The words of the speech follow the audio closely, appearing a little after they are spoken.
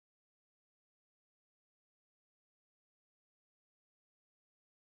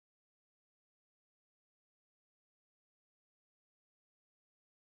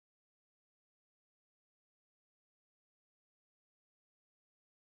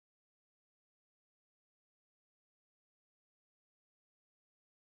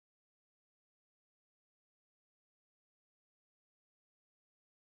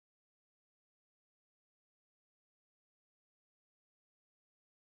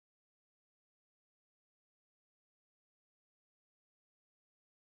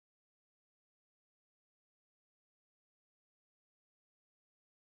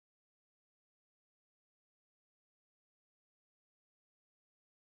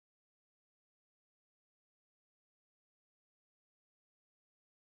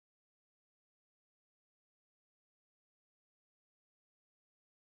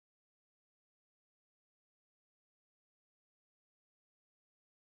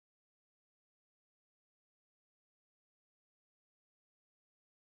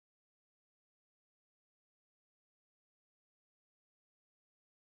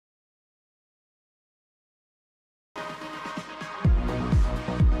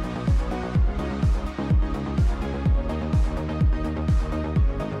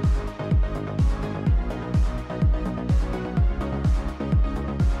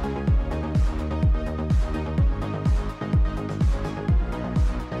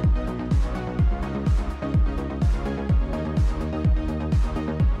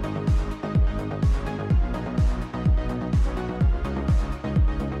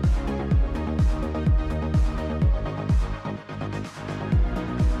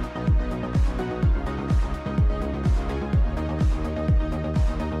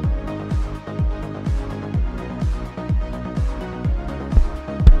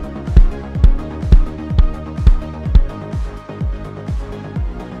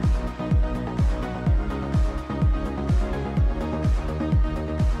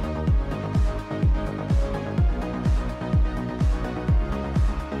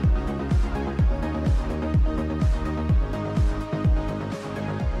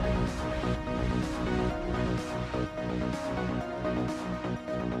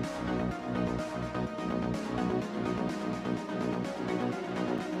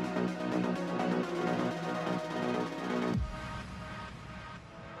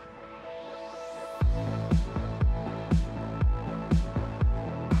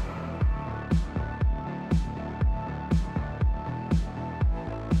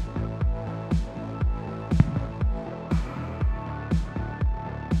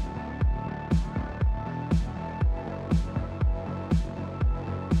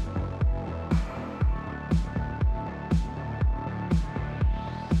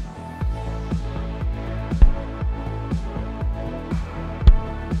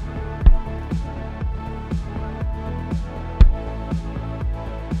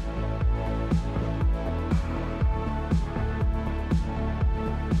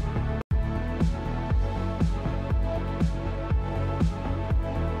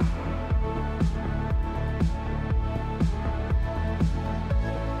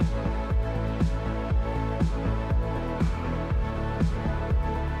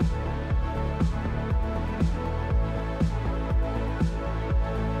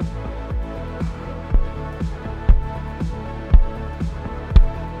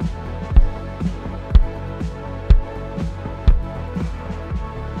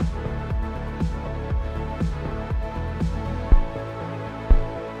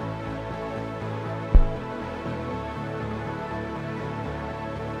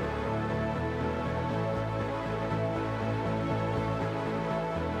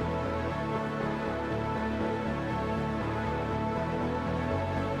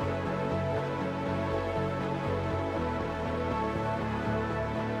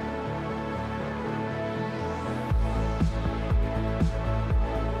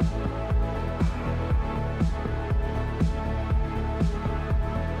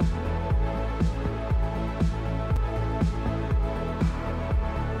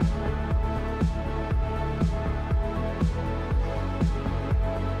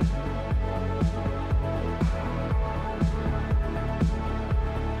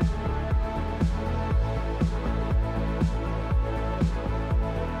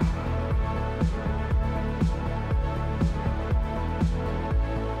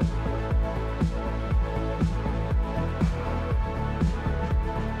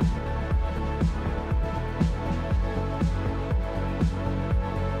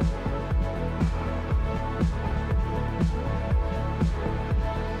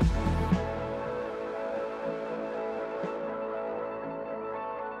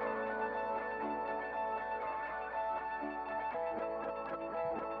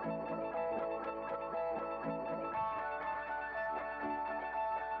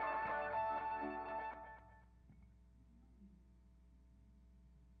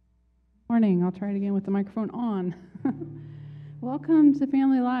Morning. I'll try it again with the microphone on. Welcome to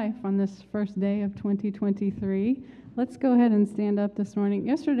Family Life on this first day of 2023. Let's go ahead and stand up this morning.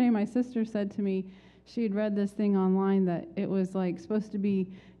 Yesterday, my sister said to me she'd read this thing online that it was like supposed to be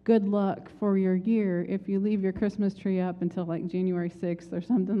good luck for your year if you leave your Christmas tree up until like January 6th or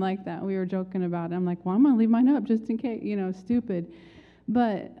something like that. We were joking about it. I'm like, well, I'm going to leave mine up just in case, stupid.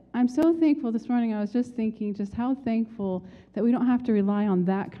 But I'm so thankful this morning. I was just thinking just how thankful that we don't have to rely on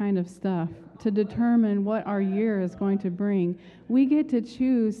that kind of stuff to determine what our year is going to bring. We get to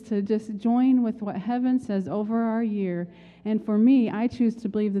choose to just join with what heaven says over our year. And for me, I choose to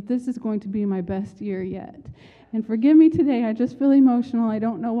believe that this is going to be my best year yet. And forgive me today, I just feel emotional. I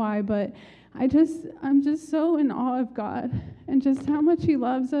don't know why, but I'm just so in awe of God and just how much He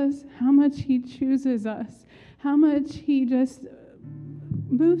loves us, how much He chooses us, how much He just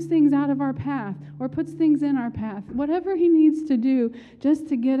moves things out of our path or puts things in our path, whatever He needs to do just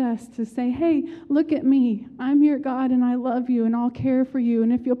to get us to say, hey, look at me. I'm your God and I love you and I'll care for you.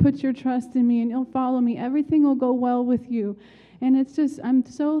 And if you'll put your trust in me and you'll follow me, everything will go well with you. And it's just, I'm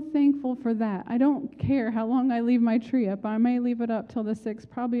so thankful for that. I don't care how long I leave my tree up. I may leave it up till the 6th.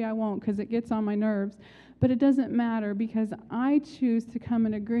 Probably I won't because it gets on my nerves. But it doesn't matter because I choose to come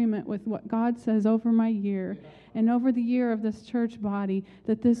in agreement with what God says over my year and over the year of this church body,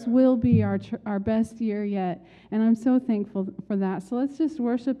 that this will be our best year yet. And I'm so thankful for that. So let's just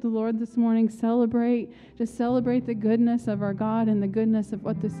worship the Lord this morning, celebrate the goodness of our God and the goodness of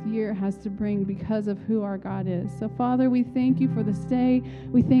what this year has to bring because of who our God is. So Father, we thank you for this day.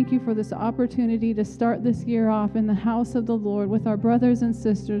 We thank you for this opportunity to start this year off in the house of the Lord with our brothers and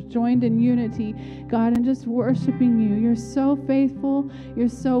sisters joined in unity, God, and just worshiping you. You're so faithful. You're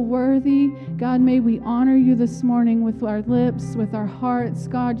so worthy. God, may we honor you this morning with our lips, with our hearts.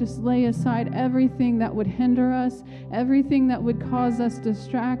 God, just lay aside everything that would hinder us, everything that would cause us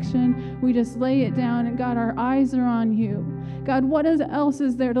distraction. We just lay it down, and God, our eyes are on you. God, what else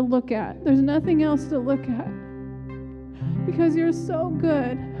is there to look at? There's nothing else to look at because you're so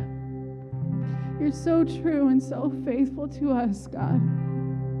good. You're so true and so faithful to us, God.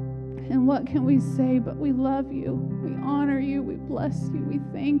 And what can we say but we love you, we honor you, we bless you, we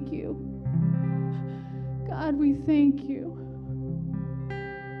thank you. God, we thank you.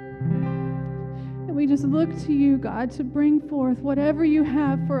 And we just look to you, God, to bring forth whatever you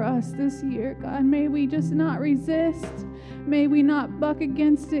have for us this year. God, may we just not resist. May we not buck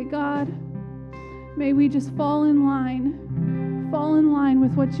against it, God. May we just fall in line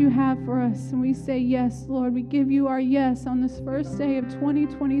with what you have for us. And we say, yes, Lord, we give you our yes on this first day of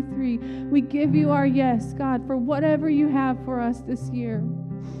 2023. We give you our yes, God, for whatever you have for us this year.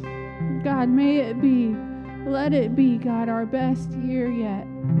 God, may it be, let it be, God, our best year yet.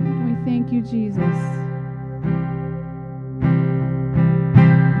 We thank you, Jesus.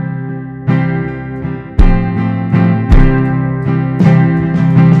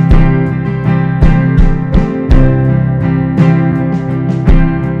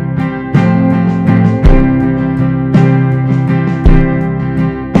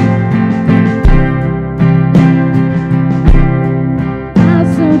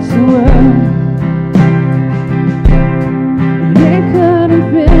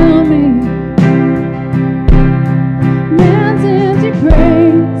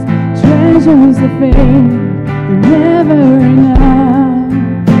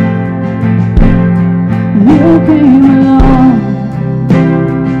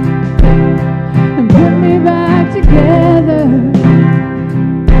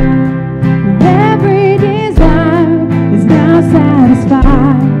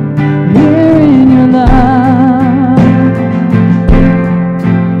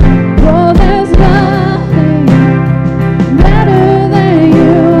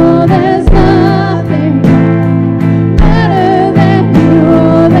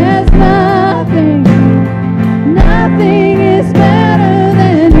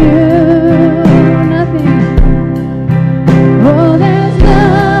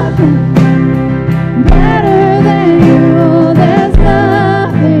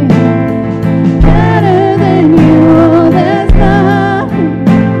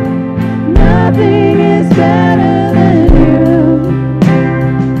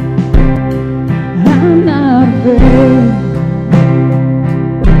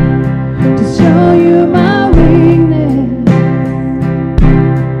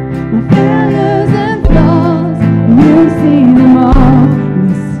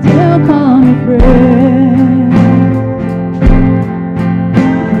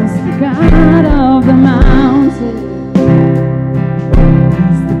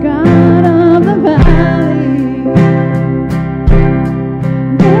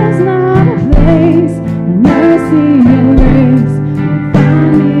 There's not place, your mercy and grace will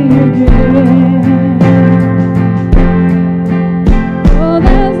find me again. Oh,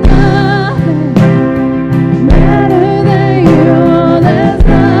 there's nothing better than you. Oh, there's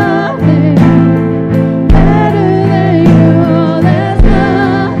nothing better than you. Oh, there's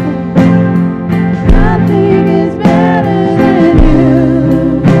nothing is better than you.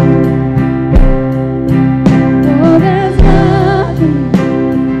 Oh, there's nothing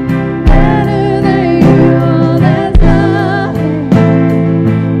better than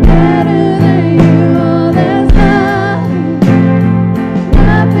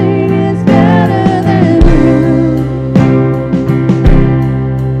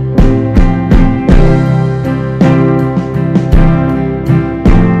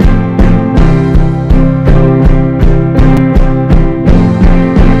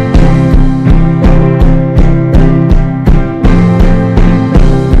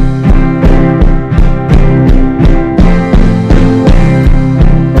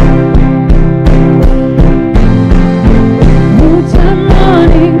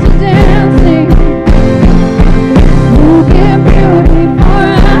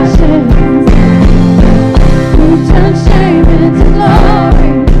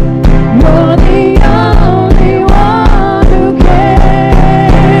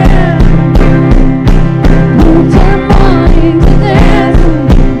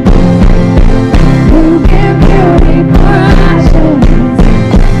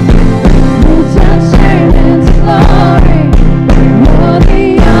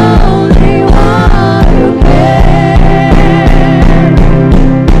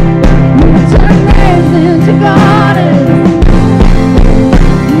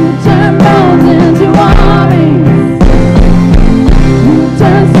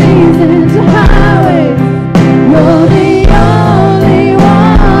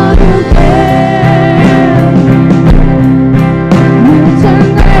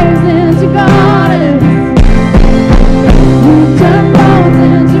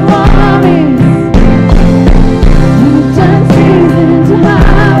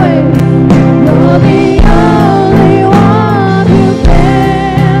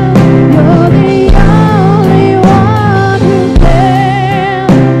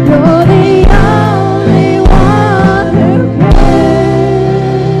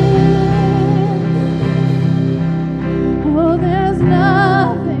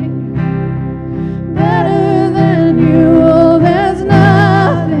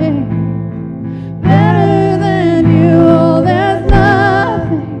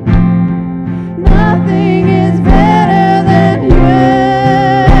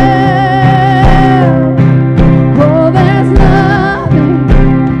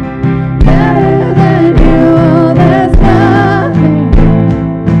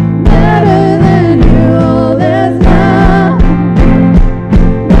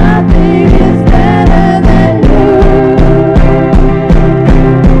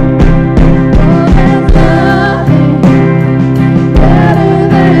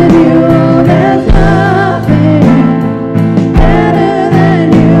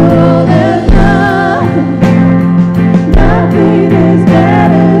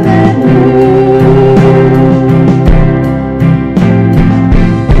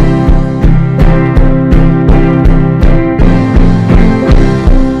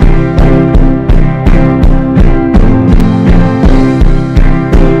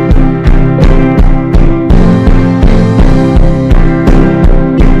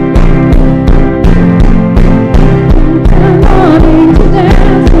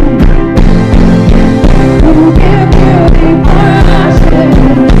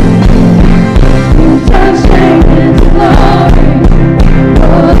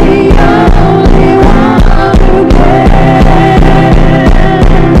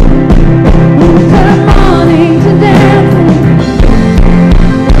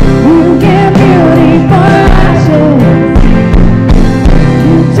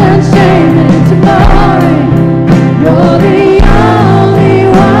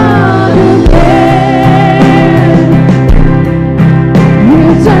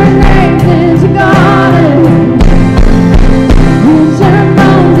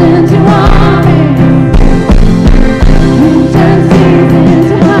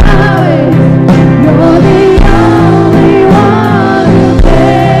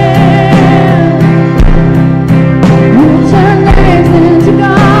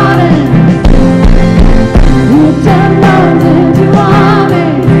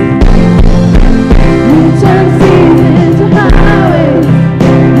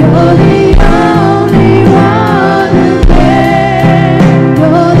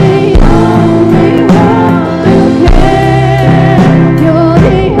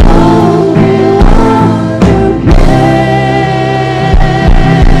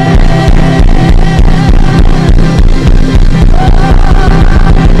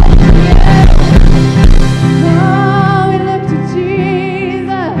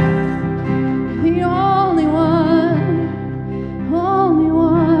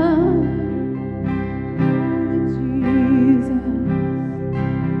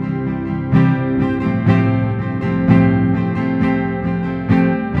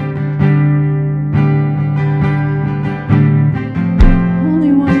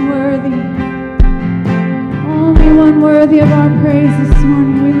give our praise this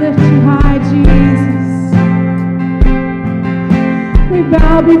morning. We lift you high, Jesus. We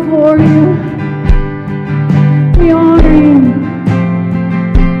bow before you. We honor you.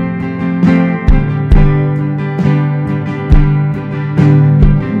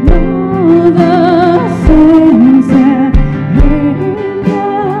 All the saints and angels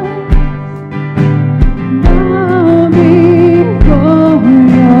bow before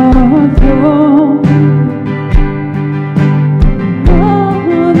your throne.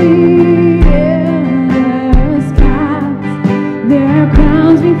 All the elders cast their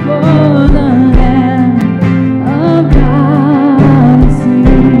crowns before the Lamb of God.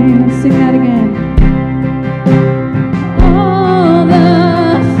 Sing that again. All the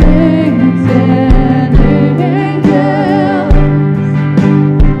saints and angels,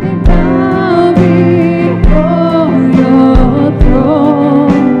 they bow before your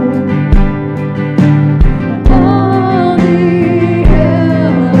throne. All the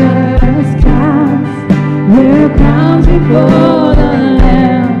elders cast their crowns before the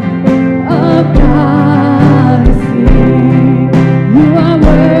Lamb of God to sing. You are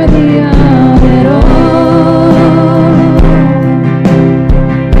worthy of it all.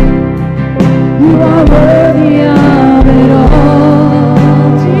 You are worthy of it all,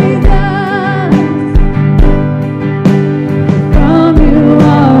 Jesus. From you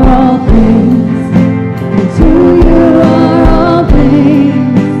are all things, and to you are all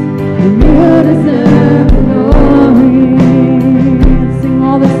things, and you deserve the glory. Let's sing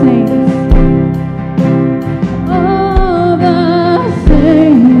all the saints. All the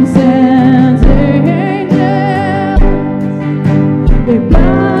saints and angels, they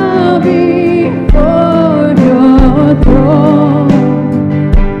bow before your throne.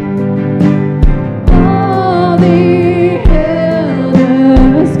 All the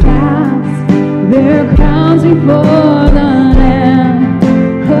elders cast their crowns before the Lamb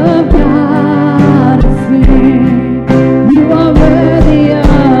of God to sing. You are worthy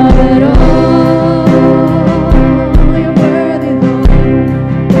of it all. You're worthy, Lord.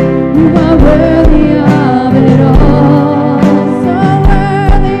 You are worthy of it all. So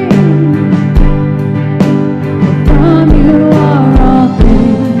worthy. From you are all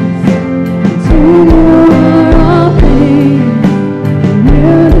things, and to you are all things, and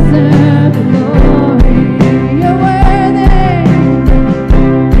you deserve the glory. You're worthy.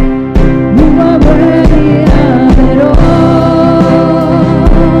 You are worthy of it all,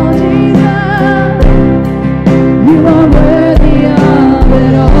 Jesus. You are worthy of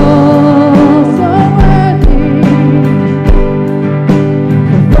it all, so worthy.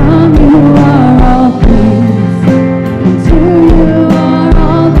 From you are all things, and to you are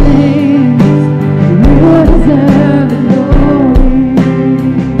all things, and you deserve the glory.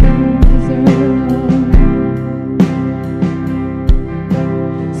 Deserve it all.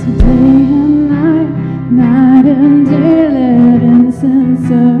 So day and night, night and day, let incense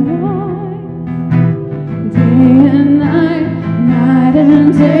arise. Day and night, night and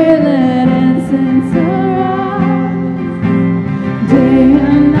day, let incense arise. Day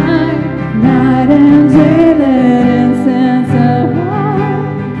and night, night and day, let incense arise.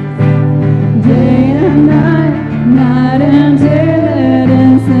 Day and night, night and day, let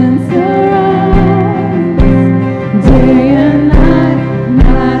incense arise. Day and night,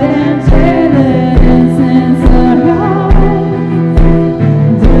 night and day, let incense arise.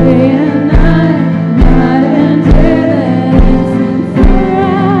 Day and night, night and day, let incense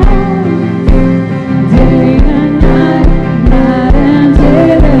arise. Day and night, night and day,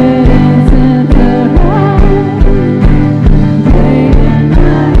 let incense arise. Day and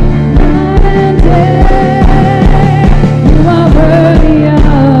night, night and day. You are worthy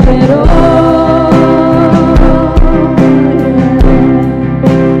of it all.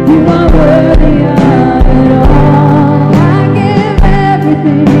 You are worthy of it all. I give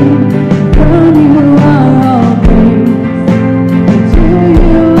everything. From you are all things, and to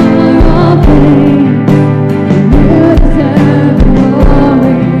you are all things, and you deserve the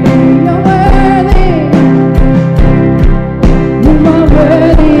glory. You're worthy. You are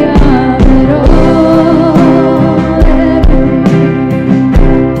worthy of it all. Everything.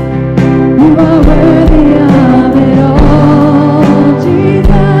 You are worthy of it all,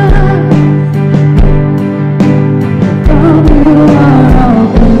 Jesus.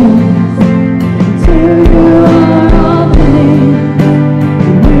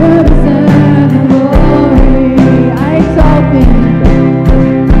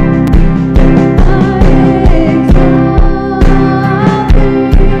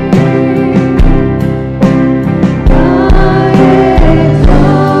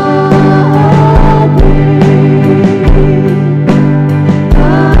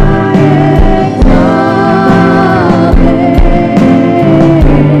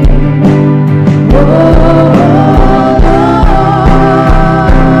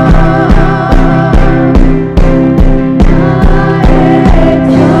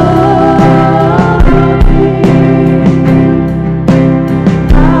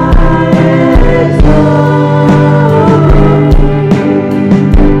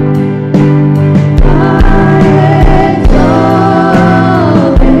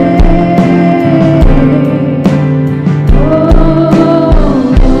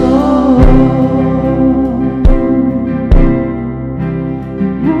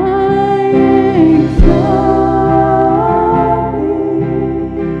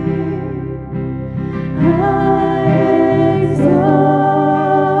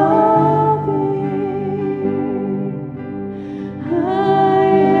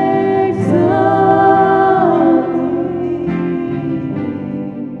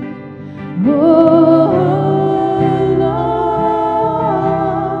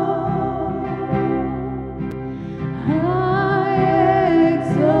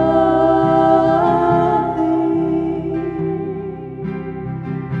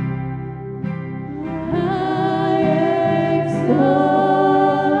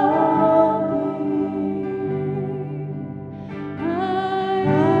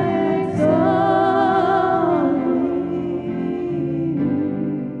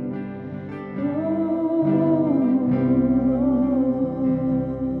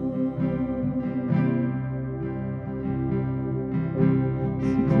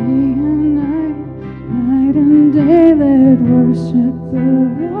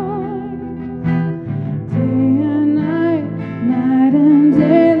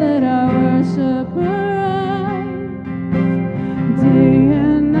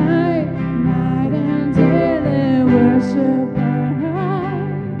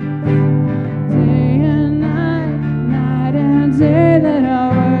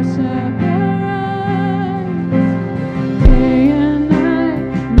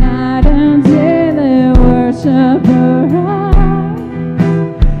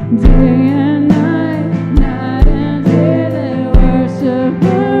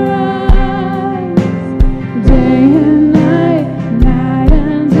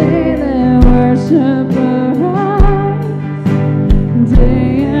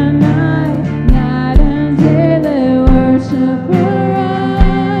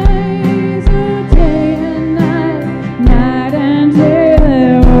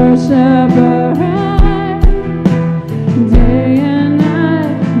 Day and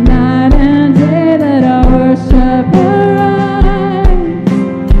night, night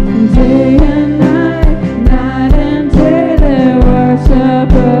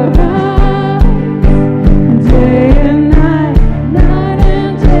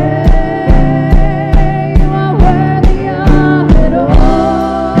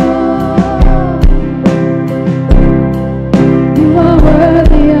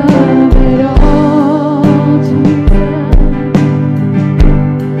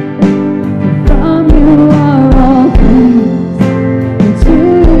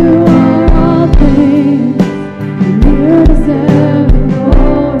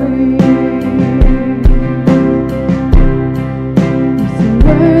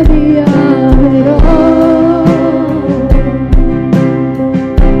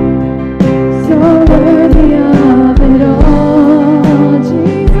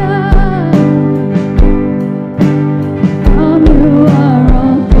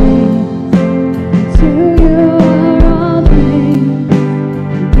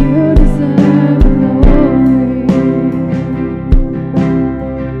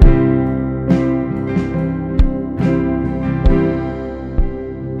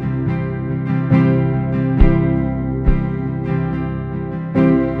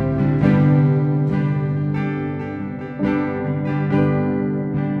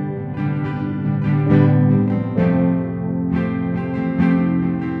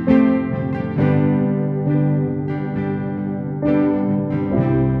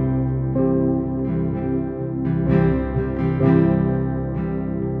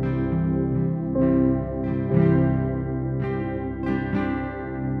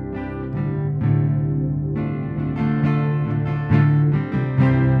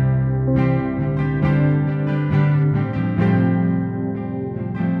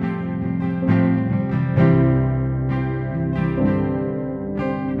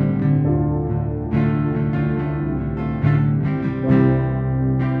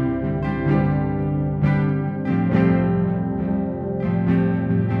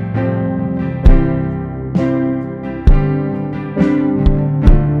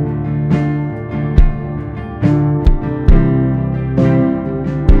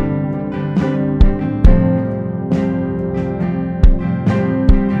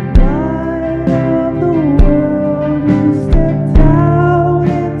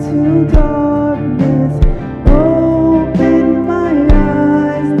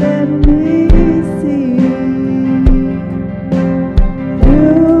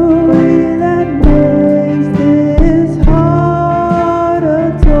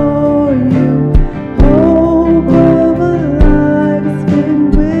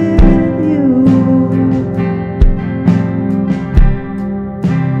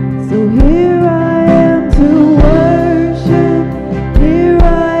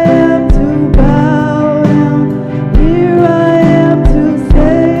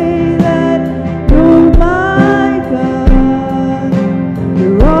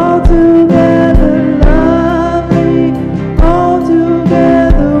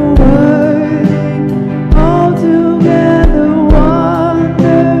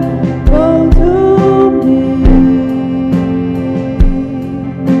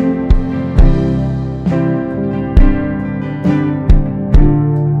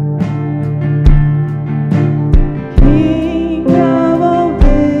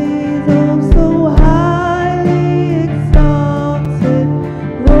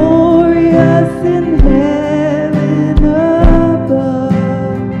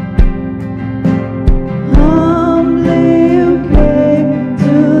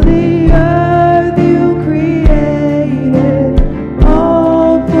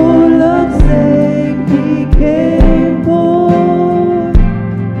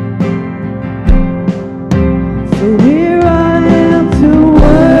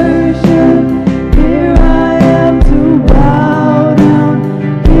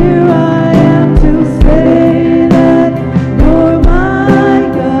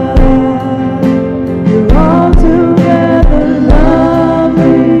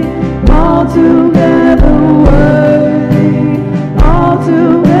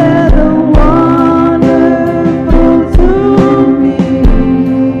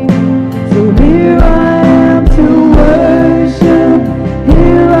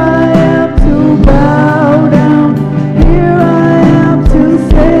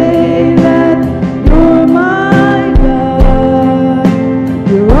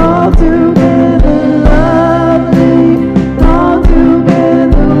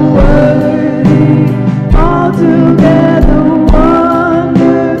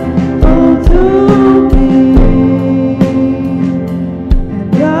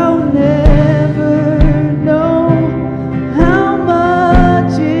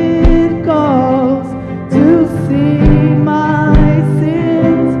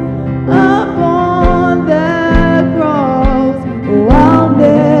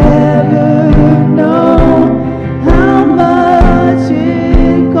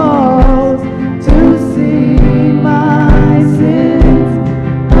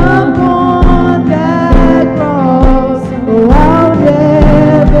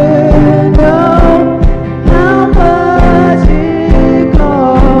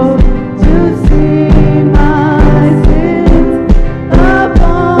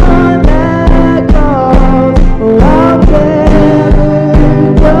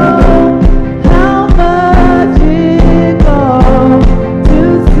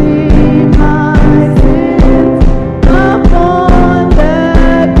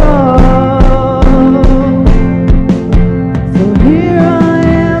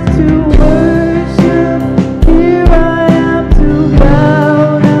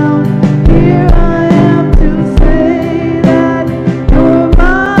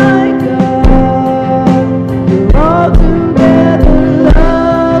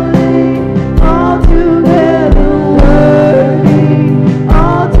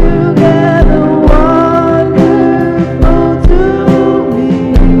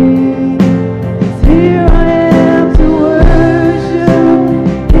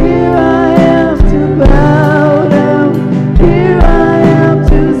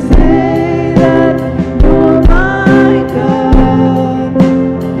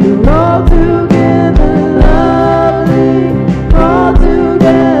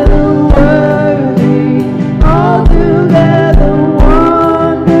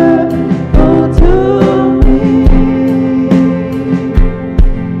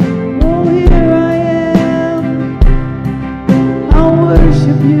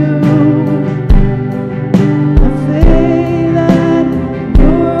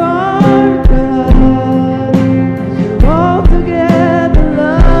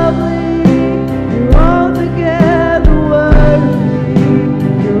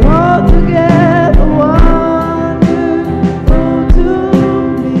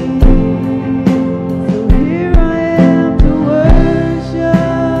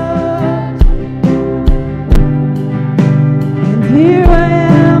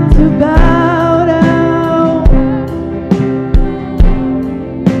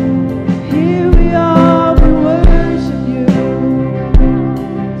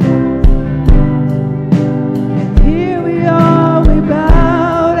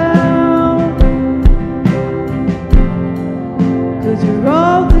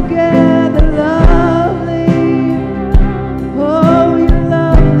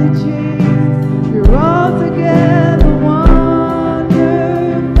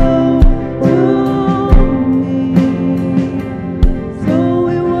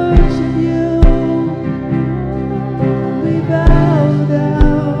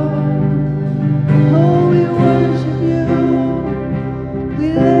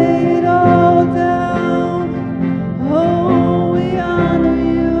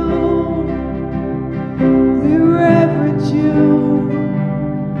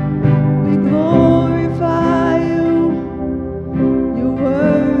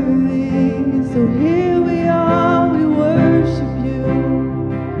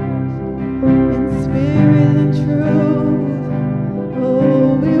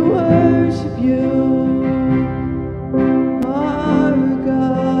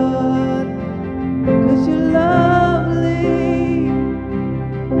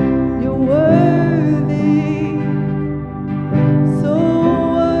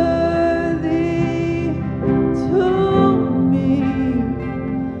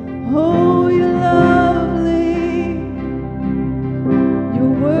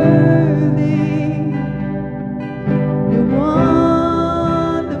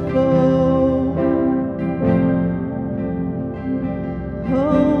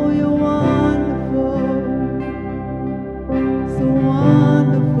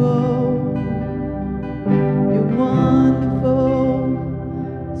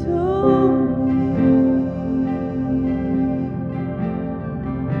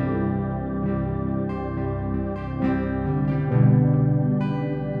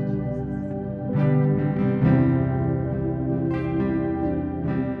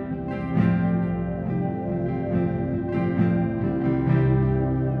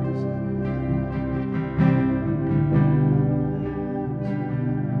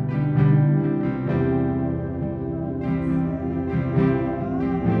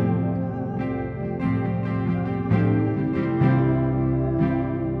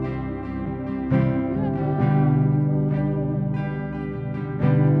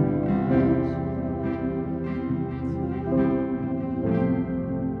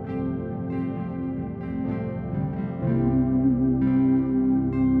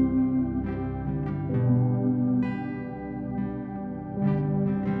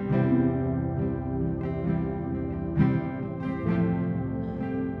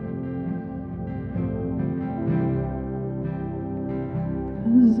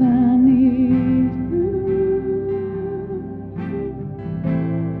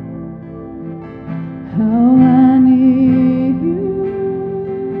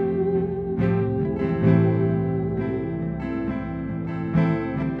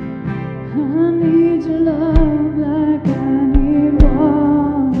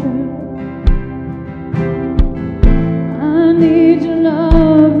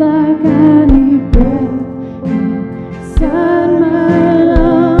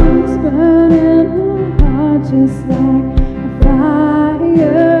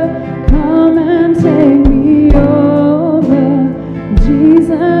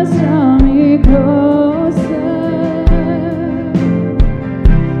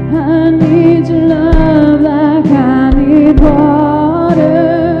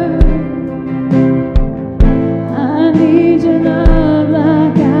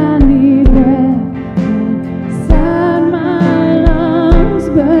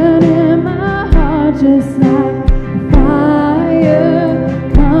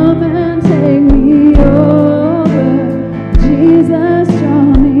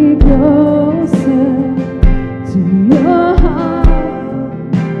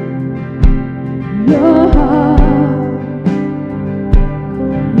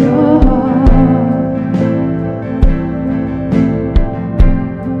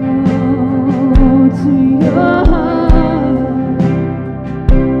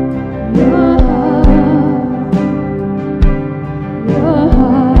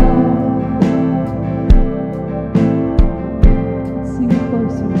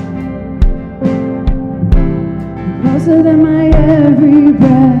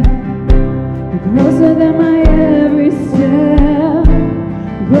closer than my every step,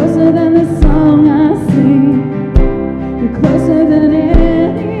 closer than the song I sing. You're closer than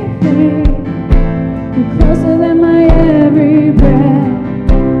anything. You're closer than my every breath.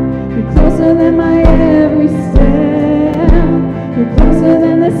 You're closer than my every step. You're closer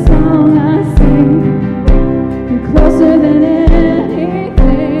than the song I sing. You're closer than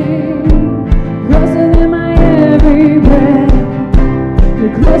anything. Closer than my every breath.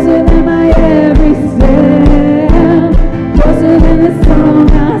 You're closer than my every step. Closer than the song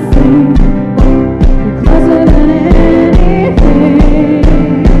I sing. You're closer than anything.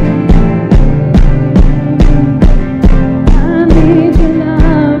 I need your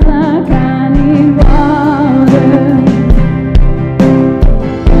love like I need water.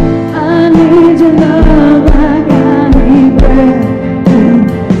 I need your love like I need breath.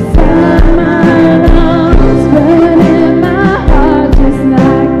 Inside my lungs, burning my heart just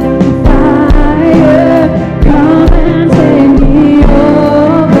like fire. Come and take me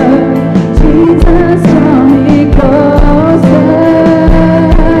over. Jesus, draw me closer.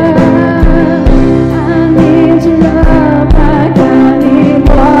 I need your love like I need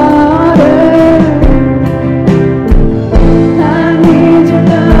water. I need your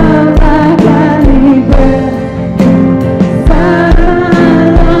love like I need breath. Inside my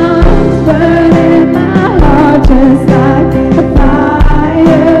lungs, burning my heart just like a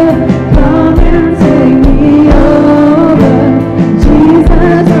fire. Come and take me over.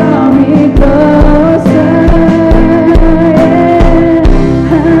 Jesus, draw me closer.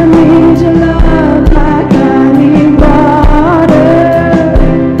 I need your love like I need water.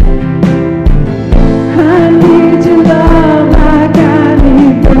 I need your love like I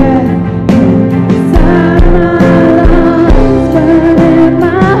need breath. Inside my lungs, burning my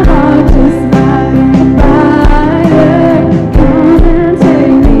heart just like a fire. Come and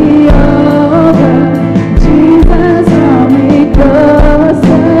take me over. Jesus, draw me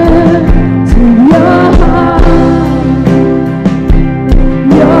closer to your heart,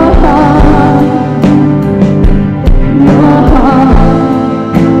 your heart, your heart.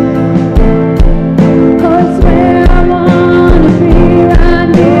 Oh, it's where I wanna be, right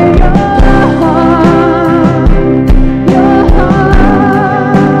near your heart, your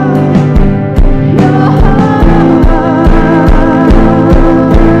heart, your heart.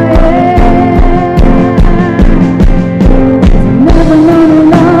 Never known a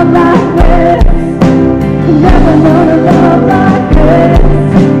love like this. Never known a love like this.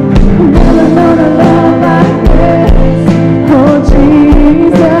 Never known a love like this. Oh,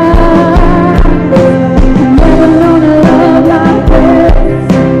 Jesus. Never known a love like this.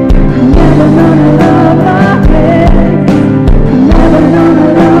 Never known a love like this. Never known a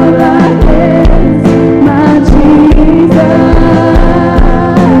love like this. My Jesus.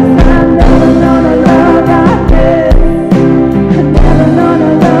 I've never known a love like this. I've never known a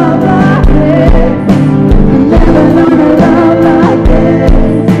love like this. Never known a love like this.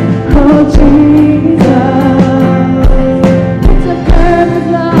 Oh, Jesus. It's a perfect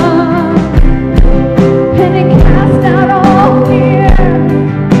love, and it casts out all fear.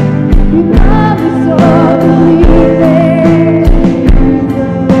 You love me so completely.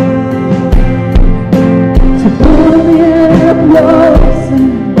 So pull me a little closer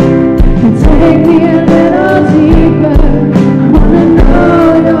and take me a little deeper. I wanna know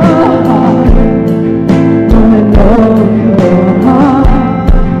your heart. Wanna know your heart.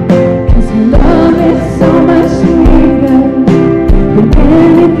 'Cause your love is so much sweeter than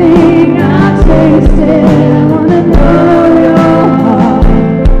anything I've tasted. I wanna know your heart.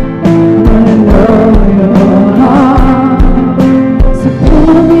 I wanna know your heart. So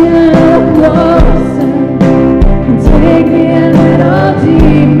pull me a little closer and take me a little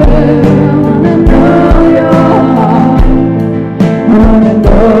deeper. I wanna know your heart. I wanna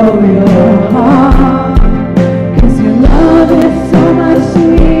know your heart. 'Cause your love is so much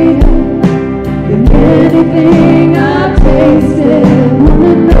sweeter than anything I've tasted.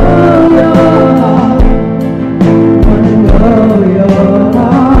 Wanna know your heart. Wanna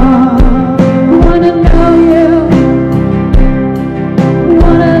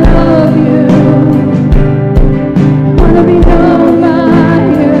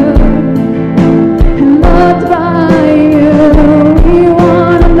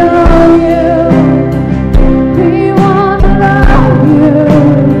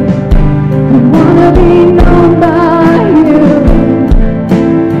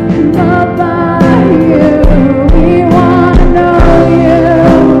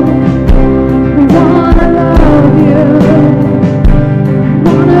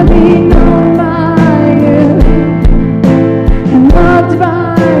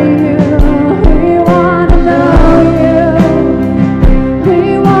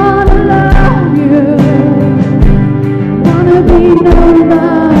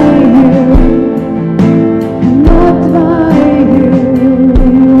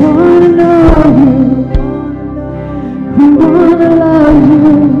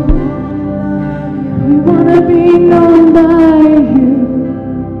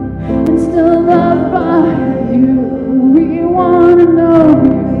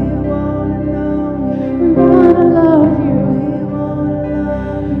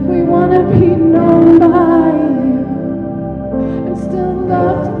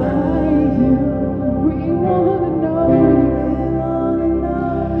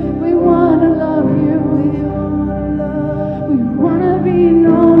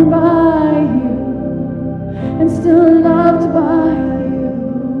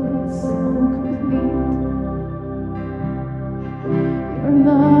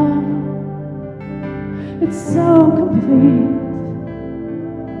It's so complete.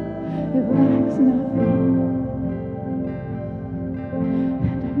 It lacks nothing.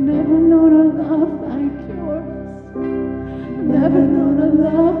 And I've never known a love like yours. I've never known a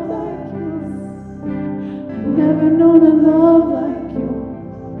love like yours. I've never known a love like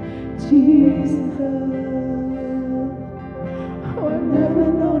yours, Jesus. Oh, I've never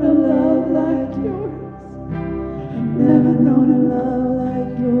known a love like yours. I've never known a love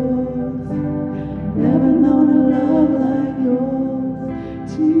like yours. Never known a love like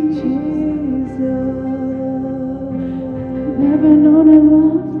yours, Jesus. Never known a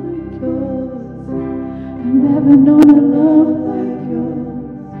love like yours. I've never known a love like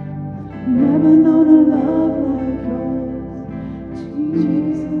yours. Never known a love like yours,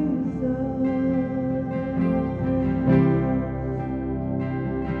 Jesus.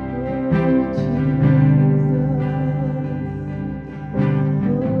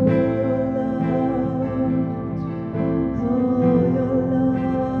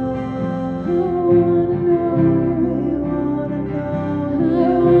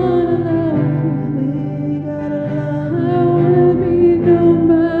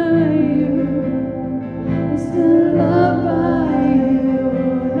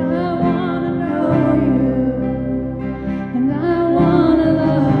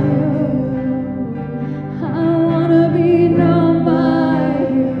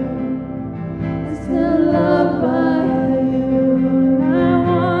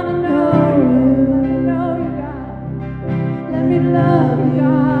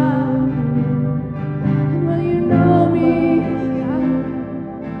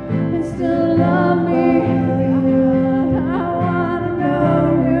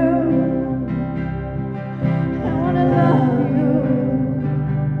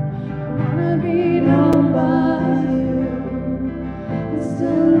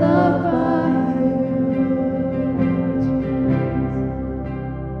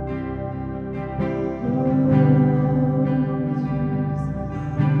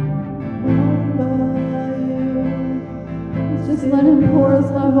 Just let him pour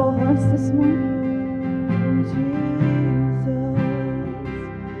his love over us this morning.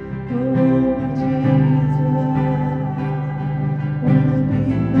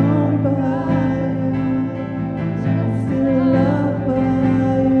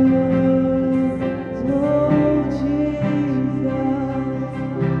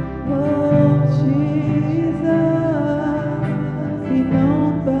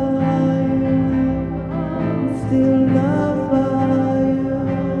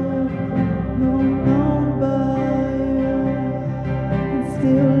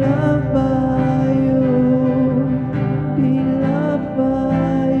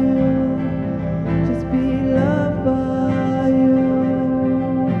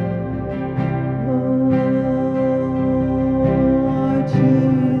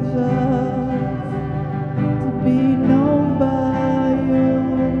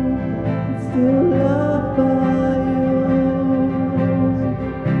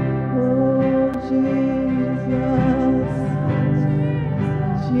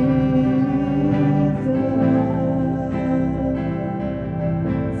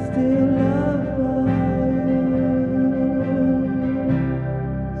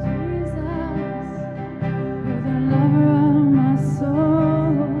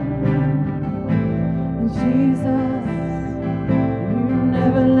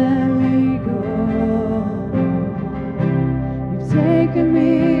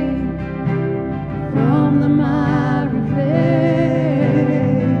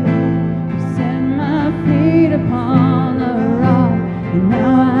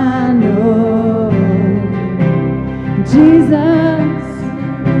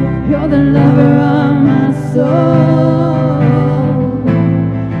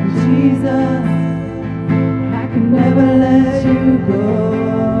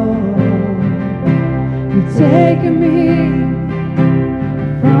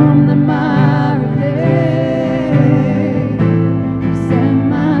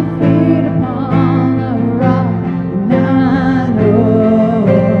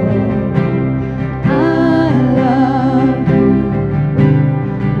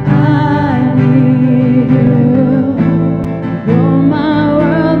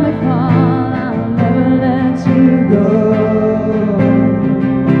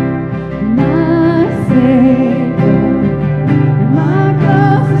 My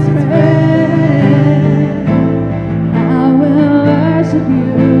closest friend.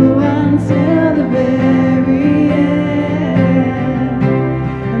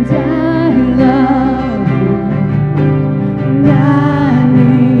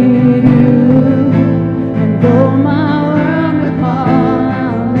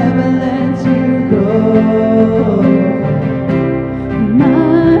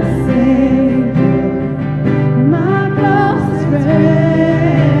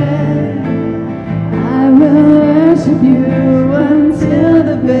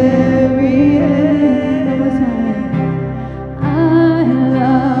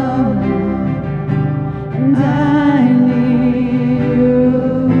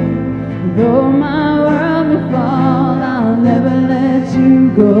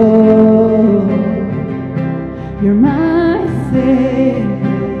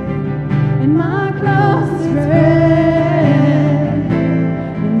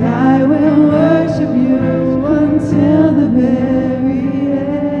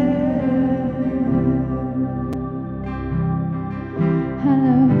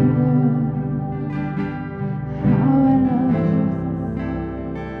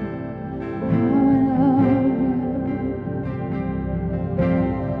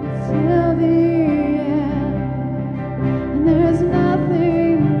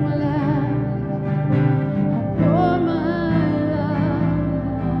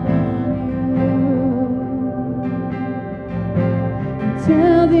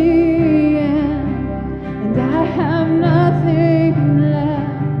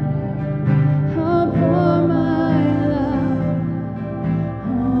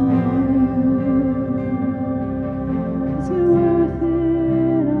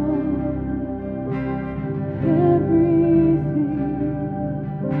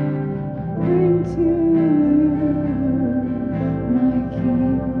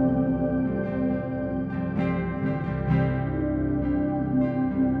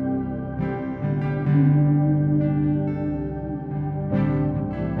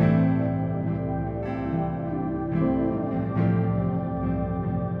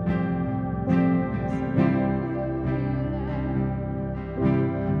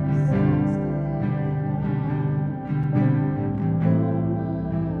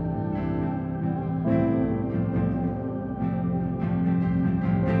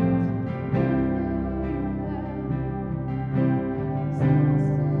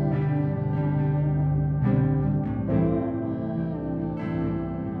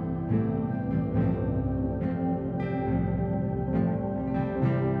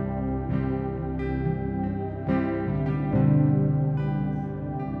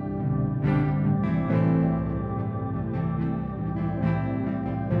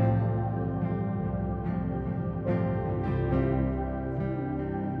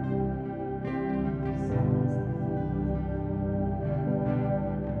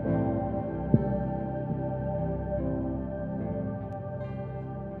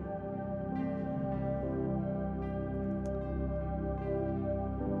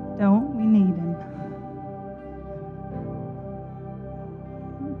 Don't we need him?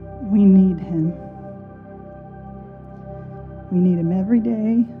 We need him. We need him every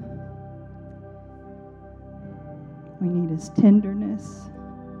day. We need his tenderness.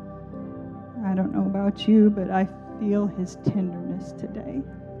 I don't know about you, but I feel his tenderness today.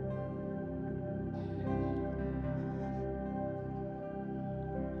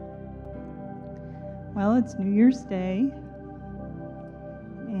 Well, it's New Year's Day,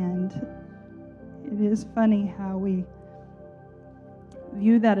 and it is funny how we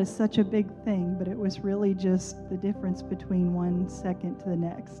view that as such a big thing, but it was really just the difference between 1 second to the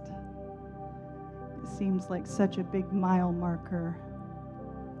next. It seems like such a big mile marker,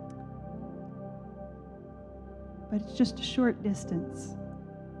 but it's just a short distance.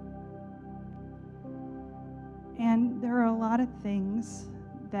 And there are a lot of things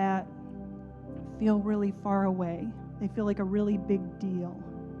that feel really far away. They feel like a really big deal.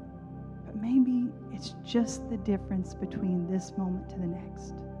 But maybe it's just the difference between this moment to the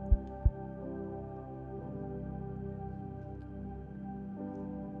next.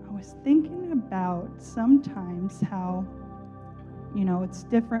 I was thinking about sometimes how, it's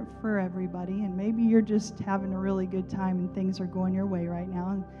different for everybody, and maybe you're just having a really good time and things are going your way right now,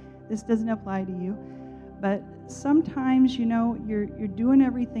 and this doesn't apply to you. But sometimes, you're doing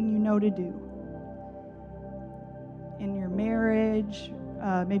everything you know to do. In your marriage,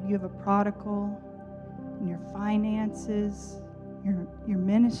 maybe you have a prodigal, in your finances, your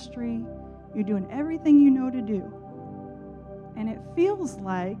ministry, you're doing everything you know to do. And it feels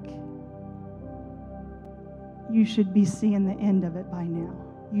like you should be seeing the end of it by now.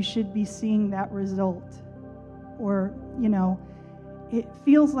 You should be seeing that result. Or, it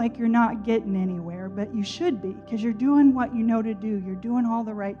feels like you're not getting anywhere, but you should be, because you're doing what you know to do. You're doing all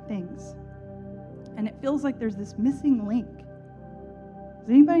the right things. And it feels like there's this missing link. Does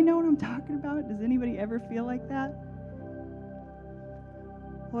anybody know what I'm talking about? Does anybody ever feel like that?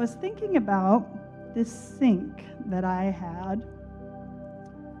 Well, I was thinking about this sink that I had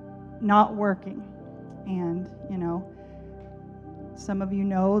not working. And, some of you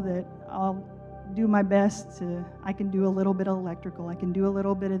know that I'll do my best I can do a little bit of electrical. I can do a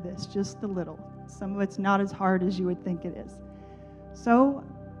little bit of this, just a little. Some of it's not as hard as you would think it is. So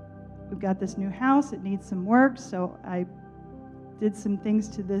we've got this new house. It needs some work. So I did some things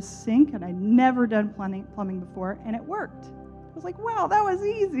to this sink, and I'd never done plumbing before, and it worked. I was like, wow, that was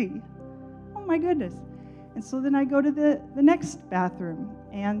easy. Oh, my goodness. And so then I go to the next bathroom,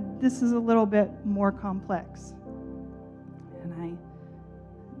 and this is a little bit more complex. And I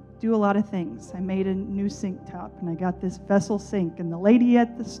do a lot of things. I made a new sink top, and I got this vessel sink, and the lady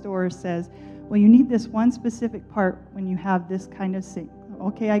at the store says, well, you need this one specific part when you have this kind of sink.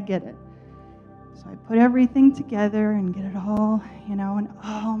 Okay, I get it. So I put everything together and get it all, and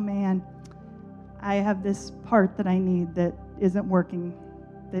oh man, I have this part that I need that isn't working.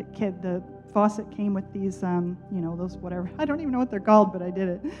 The faucet came with these, those whatever. I don't even know what they're called, but I did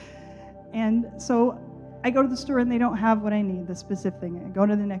it. And so I go to the store and they don't have what I need, the specific thing. I go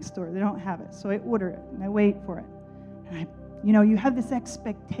to the next store, they don't have it. So I order it and I wait for it. And you have this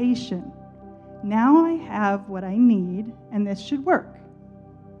expectation. Now I have what I need and this should work.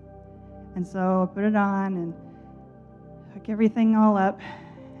 And so I put it on and hook everything all up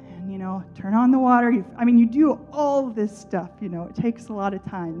and, turn on the water. You do all this stuff, it takes a lot of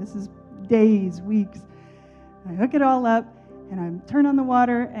time. This is days, weeks. And I hook it all up and I turn on the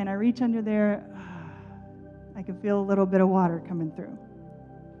water and I reach under there. I can feel a little bit of water coming through.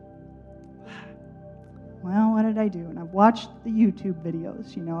 Well, what did I do? And I've watched the YouTube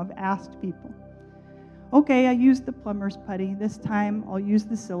videos, I've asked people. Okay, I used the plumber's putty. This time I'll use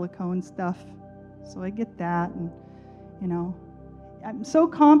the silicone stuff. So I get that, and, I'm so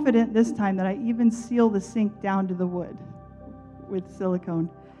confident this time that I even seal the sink down to the wood with silicone.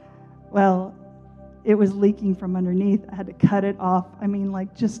 Well, it was leaking from underneath. I had to cut it off. Oh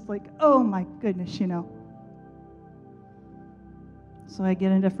my goodness, So I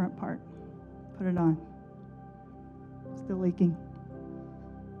get a different part, put it on. Still leaking.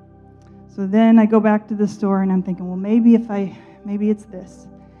 So then I go back to the store and I'm thinking, well, maybe it's this.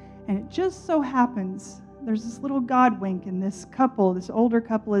 And it just so happens, there's this little God wink, and this older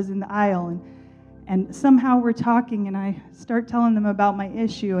couple is in the aisle, and somehow we're talking, and I start telling them about my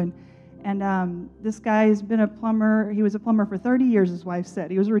issue, and this guy has been a plumber. He was a plumber for 30 years, his wife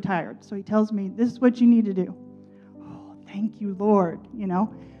said. He was retired. So he tells me, this is what you need to do. Oh, thank you, Lord,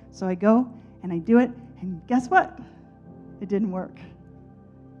 So I go and I do it, and guess what? It didn't work.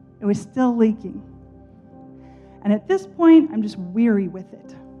 It was still leaking. And at this point, I'm just weary with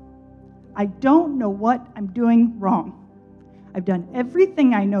it. I don't know what I'm doing wrong. I've done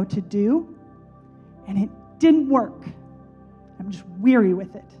everything I know to do, and it didn't work. I'm just weary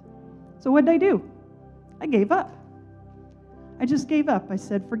with it. So what did I do? I gave up. I just gave up. I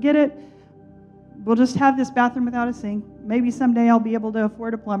said, forget it. We'll just have this bathroom without a sink. Maybe someday I'll be able to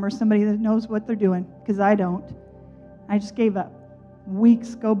afford a plumber, somebody that knows what they're doing, because I don't. I just gave up.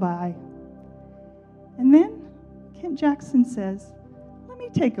 Weeks go by. And then Kent Jackson says, let me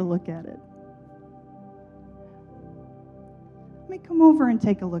take a look at it. Let me come over and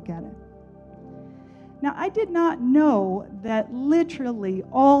take a look at it. Now, I did not know that literally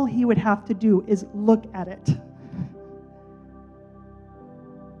all he would have to do is look at it.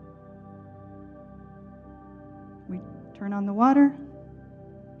 We turn on the water.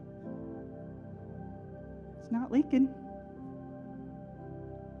 It's not leaking.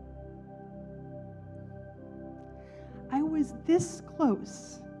 I was this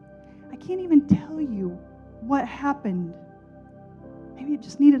close. I can't even tell you what happened. Maybe it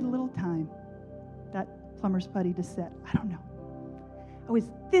just needed a little time. That plumber's putty to set. I don't know. I was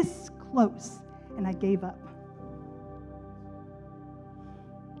this close, and I gave up.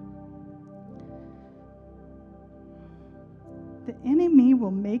 The enemy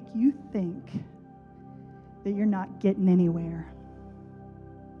will make you think that you're not getting anywhere.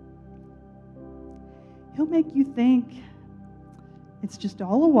 He'll make you think it's just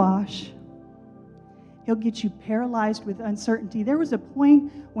all a wash. He'll get you paralyzed with uncertainty. There was a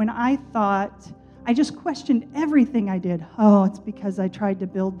point when I thought, I just questioned everything I did. Oh, it's because I tried to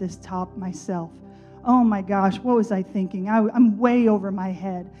build this top myself. Oh my gosh, what was I thinking? I'm way over my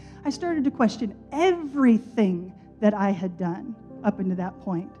head. I started to question everything that I had done up until that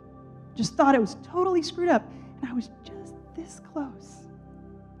point. Just thought it was totally screwed up. And I was just this close.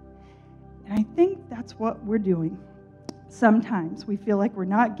 And I think that's what we're doing. Sometimes we feel like we're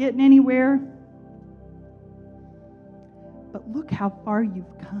not getting anywhere. But look how far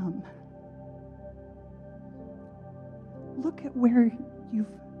you've come. Look at where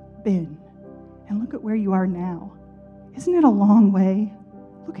you've been and look at where you are now. Isn't it a long way?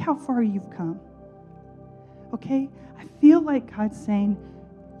 Look how far you've come. Okay? I feel like God's saying,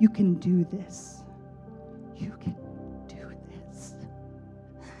 you can do this. You can do this.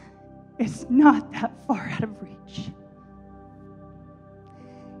 It's not that far out of reach.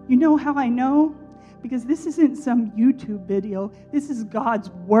 You know how I know? Because this isn't some YouTube video. This is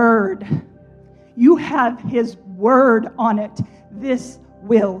God's Word. You have His Word on it. This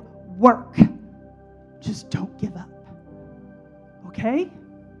will work. Just don't give up. Okay?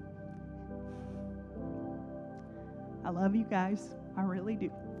 I love you guys. I really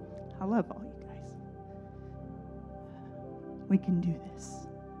do. I love all you guys. We can do this.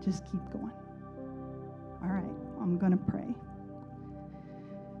 Just keep going. All right, I'm going to pray.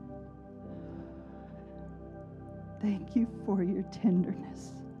 Thank you for your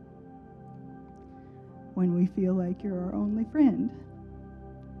tenderness when we feel like you're our only friend.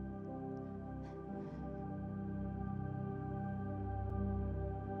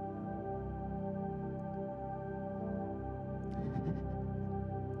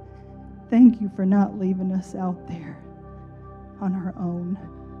 Thank you for not leaving us out there on our own.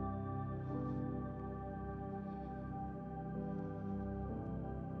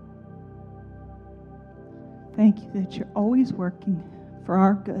 Thank you that you're always working for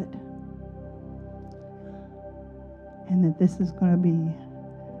our good. And that this is going to be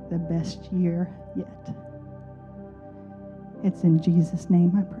the best year yet. It's in Jesus'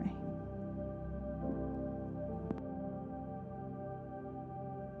 name I pray.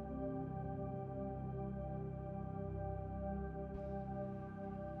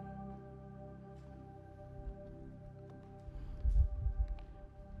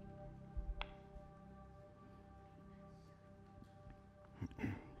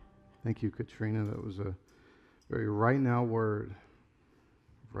 Thank you, Katrina. That was a very right now word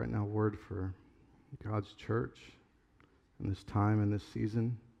for God's church in this time and this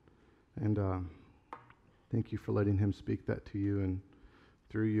season. And thank you for letting Him speak that to you and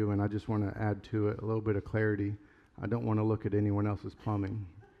through you. And I just want to add to it a little bit of clarity. I don't want to look at anyone else's plumbing.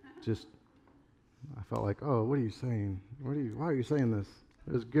 I felt like, oh, what are you saying? Why are you saying this?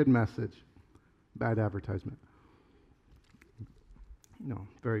 It was a good message, bad advertisement. No,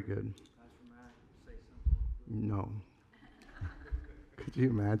 very good. Pastor Matt, say something. No. Could you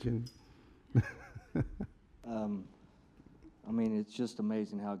imagine? I mean, it's just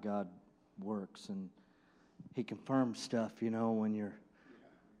amazing how God works, and He confirms stuff, when you're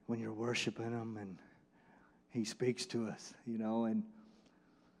worshiping Him, and He speaks to us, and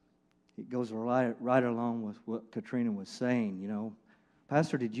it goes right along with what Katrina was saying,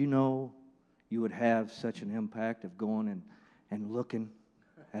 Pastor, did you know you would have such an impact of going and looking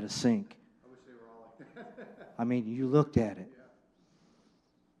at a sink. I mean, you looked at it.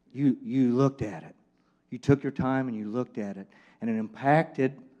 You looked at it. You took your time and you looked at it. And it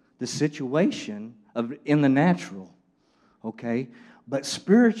impacted the situation in the natural. Okay? But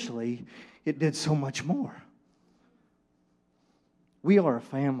spiritually, it did so much more. We are a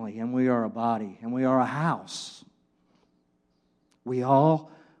family, and we are a body, and we are a house. We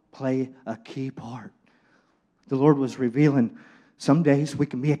all play a key part. The Lord was revealing some days we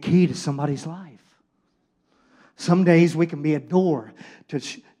can be a key to somebody's life. Some days we can be a door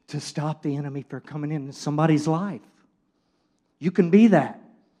to stop the enemy from coming into somebody's life. You can be that.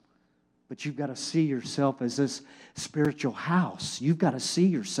 But you've got to see yourself as this spiritual house. You've got to see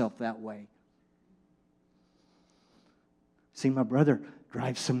yourself that way. See, my brother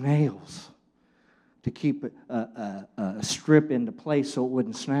drives some nails to keep a strip into place so it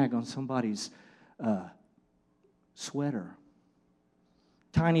wouldn't snag on somebody's sweater.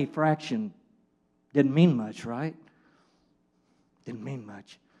 Tiny fraction didn't mean much, right? Didn't mean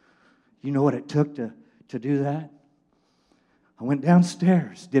much. You know what it took to do that? I went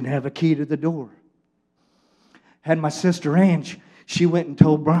downstairs, didn't have a key to the door. Had my sister Ange, she went and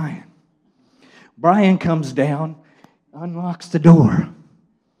told Brian. Brian comes down, unlocks the door.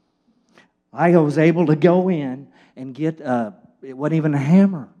 I was able to go in and get, it wasn't even a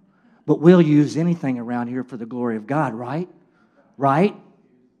hammer, but we'll use anything around here for the glory of God, right? Right?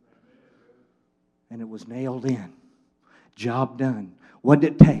 And it was nailed in. Job done. What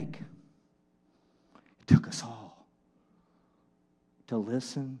did it take? It took us all to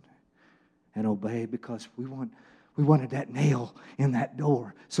listen and obey because we wanted that nail in that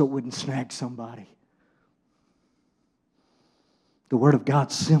door so it wouldn't snag somebody. The Word of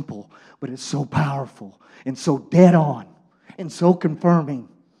God's simple, but it's so powerful and so dead on and so confirming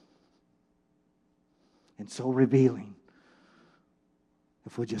and so revealing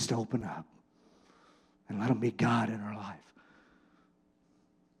if we just open up and let Him be God in our life.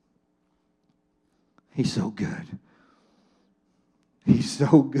 He's so good. He's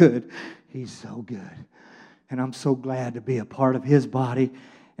so good. He's so good. And I'm so glad to be a part of His body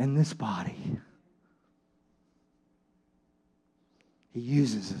and this body. He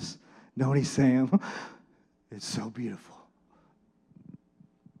uses us. Don't He, Sam? It's so beautiful.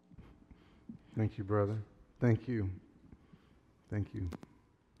 Thank you, brother. Thank you. Thank you.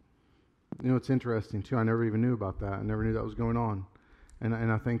 You know, it's interesting, too. I never even knew about that. I never knew that was going on. And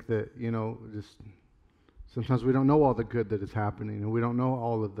I think that, you know, just sometimes we don't know all the good that is happening, and we don't know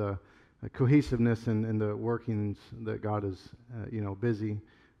all of the cohesiveness and the workings that God is, you know, busy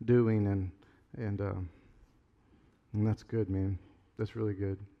doing, and that's good, man. That's really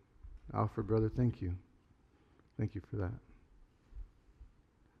good. Alfred, brother, thank you. Thank you for that.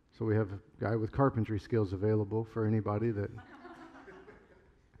 So we have a guy with carpentry skills available for anybody that...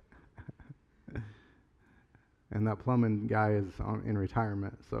 And that plumbing guy is in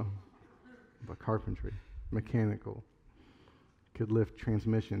retirement, so... But carpentry, mechanical, could lift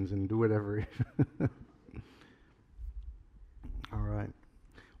transmissions and do whatever. All right.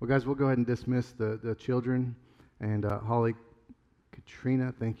 Well, guys, we'll go ahead and dismiss the children. And Holly,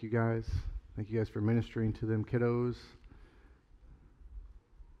 Katrina, thank you guys. Thank you guys for ministering to them kiddos.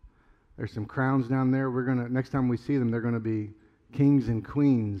 There's some crowns down there. Next time we see them, they're gonna be kings and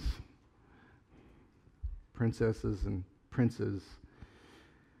queens, princesses and princes.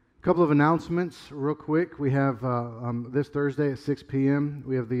 A couple of announcements real quick. We have this Thursday at 6 p.m.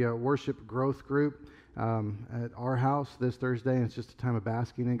 we have the worship growth group at our house this Thursday, and it's just a time of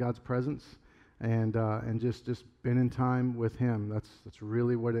basking in God's presence and just spending time with Him. That's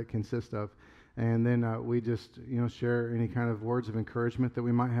really what it consists of. And then we just share any kind of words of encouragement that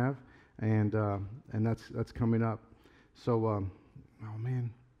we might have, and that's coming up. So, oh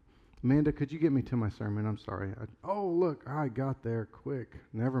man. Amanda, could you get me to my sermon? I'm sorry. Look, I got there quick.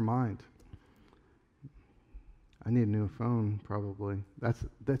 Never mind. I need a new phone, probably.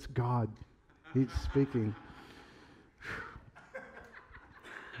 That's God. He's speaking.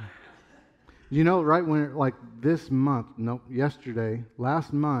 Right when, like this month,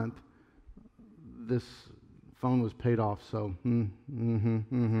 last month, this phone was paid off, so,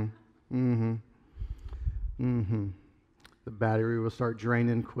 the battery will start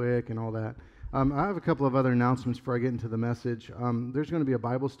draining quick and all that. I have a couple of other announcements before I get into the message. There's going to be a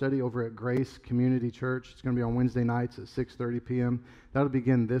Bible study over at Grace Community Church. It's going to be on Wednesday nights at 6:30 p.m. That'll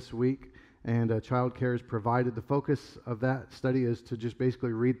begin this week, and child care is provided. The focus of that study is to just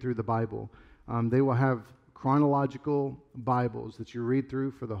basically read through the Bible. They will have chronological Bibles that you read through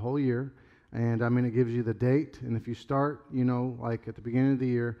for the whole year, and it gives you the date, and if you start, like at the beginning of the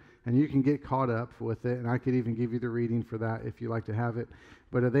year, and you can get caught up with it, and I could even give you the reading for that if you like to have it.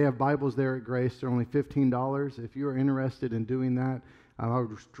 But they have Bibles there at Grace. They're only $15. If you are interested in doing that, I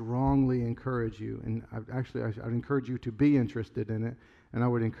would strongly encourage you, and I'd encourage you to be interested in it, and I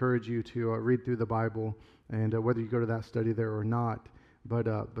would encourage you to read through the Bible, and whether you go to that study there or not. But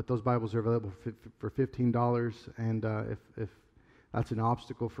those Bibles are available for $15, and if that's an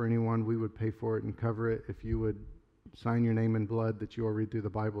obstacle for anyone, we would pay for it and cover it if you would sign your name in blood that you will read through the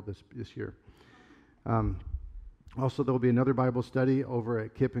Bible this year. Also, there will be another Bible study over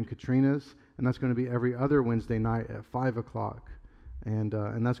at Kip and Katrina's, and that's going to be every other Wednesday night at 5 o'clock. And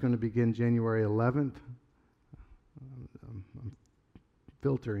that's going to begin January 11th. I'm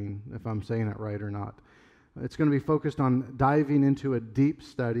filtering if I'm saying it right or not. It's going to be focused on diving into a deep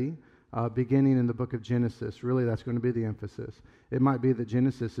study beginning in the book of Genesis. Really, that's going to be the emphasis. It might be that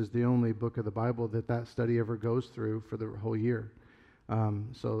Genesis is the only book of the Bible that study ever goes through for the whole year.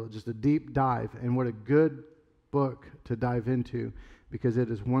 So just a deep dive, and what a good book to dive into, because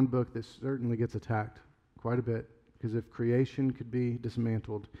it is one book that certainly gets attacked quite a bit. Because if creation could be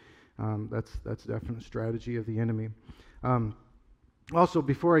dismantled, that's definite strategy of the enemy. Also,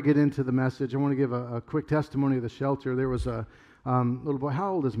 before I get into the message, I want to give a quick testimony of the shelter. There was a little boy.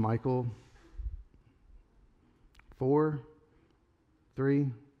 How old is Michael? 4?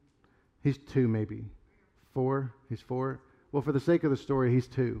 3? He's 2 maybe. 4? He's 4? Well, for the sake of the story, he's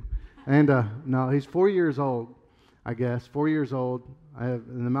 2. And no, he's 4 years old, I guess. 4 years old. I have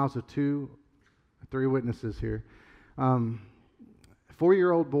in the mouths of 3 witnesses here.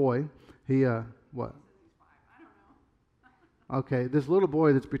 4-year-old boy. He what? Okay, this little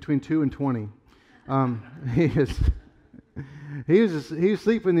boy that's between 2 and 20. He was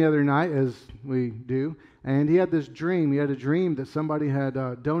sleeping the other night, as we do, and he had this dream. He had a dream that somebody had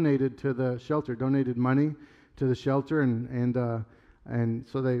donated to the shelter, donated money to the shelter, and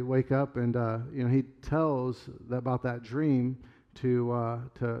so they wake up, and he tells about that dream to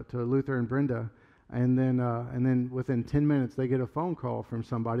Luther and Brenda. And then within 10 minutes, they get a phone call from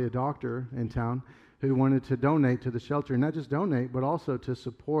somebody, a doctor in town, who wanted to donate to the shelter. And not just donate, but also to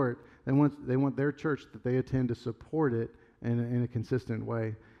support. They want their church that they attend to support it in a consistent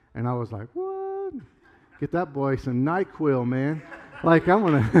way. And I was like, what? Get that boy some NyQuil, man. Like, I'm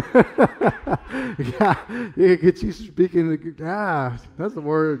going to, get you speaking. That's the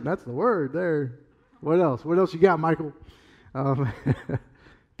word. That's the word there. What else? What else you got, Michael?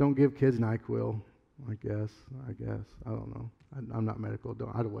 Don't give kids NyQuil. I guess. I don't know. I'm not medical.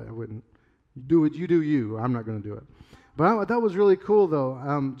 I wouldn't. Do it. You do you. I'm not going to do it. But that was really cool,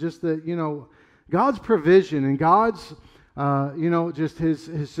 though. Just that, God's provision and God's, just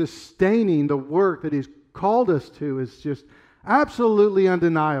his sustaining the work that He's called us to is just absolutely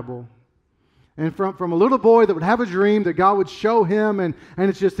undeniable. And from a little boy that would have a dream that God would show him, and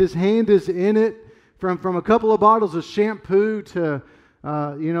it's just His hand is in it. From a couple of bottles of shampoo to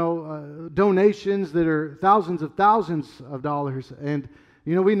donations that are thousands of dollars. And,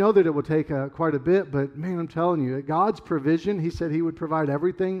 we know that it will take quite a bit, but man, I'm telling you, God's provision, He said He would provide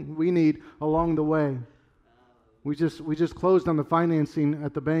everything we need along the way. We just closed on the financing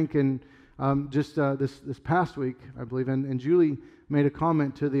at the bank, and this past week, I believe, and Julie made a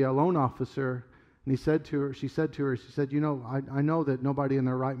comment to the loan officer, and she said to her, I know that nobody in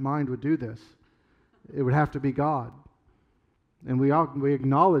their right mind would do this. It would have to be God. And we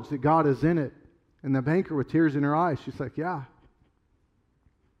acknowledge that God is in it. And the banker, with tears in her eyes, she's like, yeah.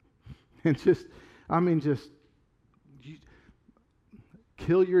 And just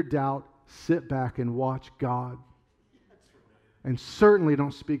kill your doubt, sit back and watch God. And certainly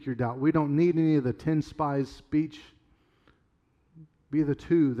don't speak your doubt. We don't need any of the 10 spies speech. Be the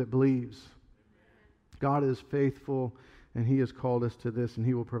 2 that believes. God is faithful, and He has called us to this, and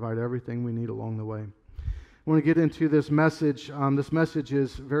He will provide everything we need along the way. I want to get into this message. This message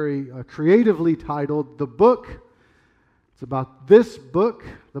is very creatively titled, The Book. It's about this book,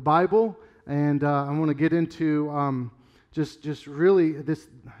 the Bible, and I want to get into just really this,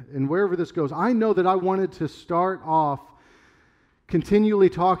 and wherever this goes. I know that I wanted to start off continuing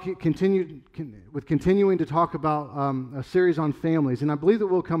to talk about a series on families, and I believe that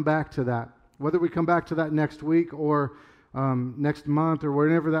we'll come back to that. Whether we come back to that next week or next month or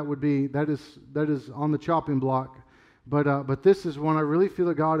whenever that would be, that is on the chopping block. But this is one I really feel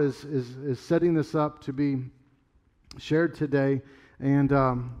that God is setting this up to be shared today, and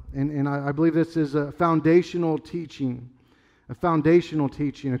I believe this is a foundational teaching. A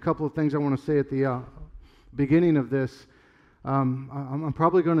couple of things I want to say at the beginning of this. I'm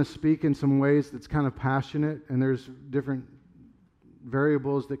probably going to speak in some ways that's kind of passionate, and there's different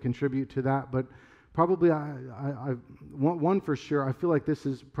variables that contribute to that. But probably one for sure, I feel like this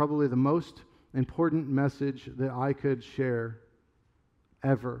is probably the most important message that I could share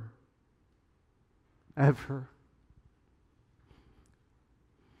ever. Ever.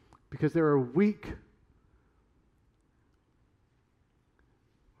 Because there are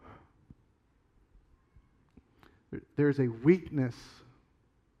there's a weakness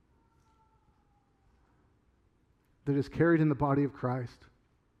that is carried in the body of Christ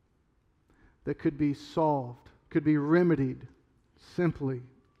that could be solved, could be remedied simply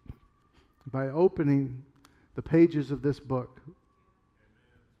by opening the pages of this book.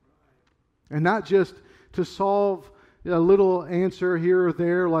 And not just to solve a little answer here or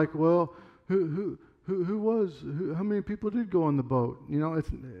there, like, well, how many people did go on the boat? You know,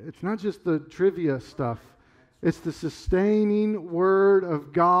 it's not just the trivia stuff. It's the sustaining word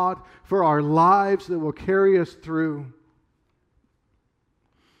of God for our lives that will carry us through.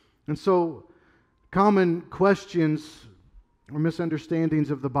 And so, common questions or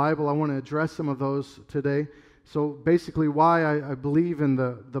misunderstandings of the Bible, I want to address some of those today. So basically, why I believe in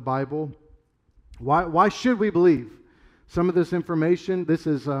the Bible. Why should we believe some of this information? This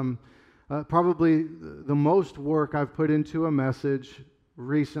is probably the most work I've put into a message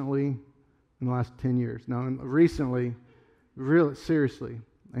recently in the last 10 years. Now, recently, really seriously.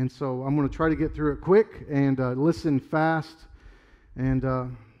 And so I'm going to try to get through it quick and listen fast. And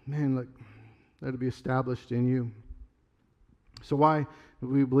let it be established in you. So why do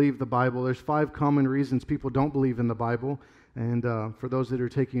we believe the Bible? There's 5 common reasons people don't believe in the Bible. And for those that are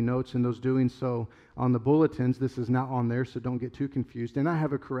taking notes and those doing so on the bulletins, this is not on there, so don't get too confused. And I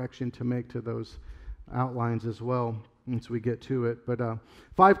have a correction to make to those outlines as well once we get to it. But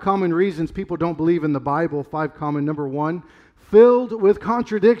 5 common reasons people don't believe in the Bible. 5 common. Number 1, filled with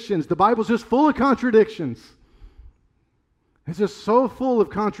contradictions. The Bible's just full of contradictions. It's just so full of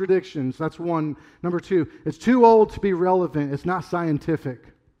contradictions. That's 1. Number 2, it's too old to be relevant. It's not scientific.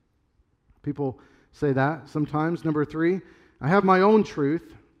 People say that sometimes. Number 3, I have my own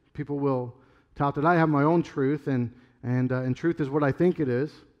truth. People will tout that I have my own truth, and truth is what I think it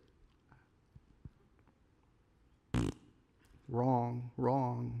is. Wrong.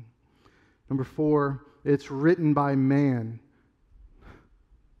 Number 4, it's written by man.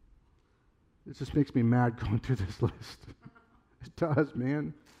 It just makes me mad going through this list. It does,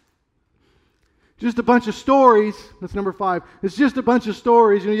 man. Just a bunch of stories. That's number 5. It's just a bunch of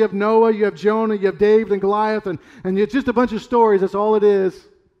stories. You have Noah, you have Jonah, you have David and Goliath, and it's just a bunch of stories. That's all it is.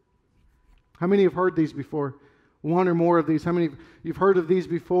 How many have heard these before? One or more of these. How many you've heard of these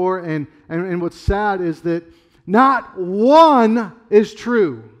before? And what's sad is that not one is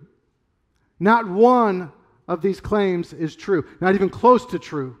true. Not one of these claims is true. Not even close to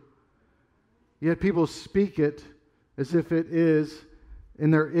true. Yet people speak it as if it is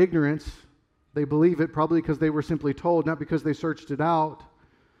in their ignorance. They believe it probably because they were simply told, not because they searched it out.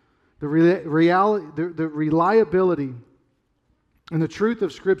 The reliability and the truth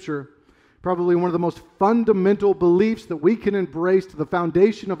of Scripture, probably one of the most fundamental beliefs that we can embrace to the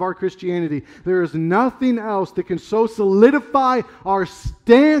foundation of our Christianity. There is nothing else that can so solidify our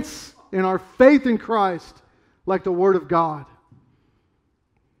stance in our faith in Christ like the Word of God.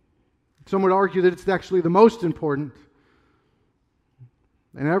 Some would argue that it's actually the most important.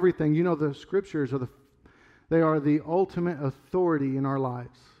 And everything, the Scriptures they are the ultimate authority in our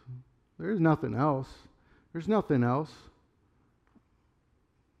lives. There's nothing else. There's nothing else.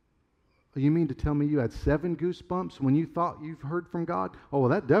 You mean to tell me you had 7 goosebumps when you thought you've heard from God? Oh, well,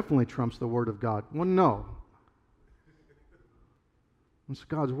 that definitely trumps the Word of God. Well, no. It's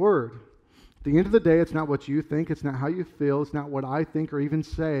God's Word. At the end of the day, it's not what you think. It's not how you feel. It's not what I think or even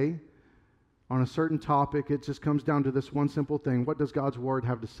say on a certain topic. It just comes down to this one simple thing. What does God's Word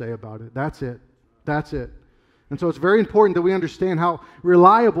have to say about it? That's it. That's it. And so it's very important that we understand how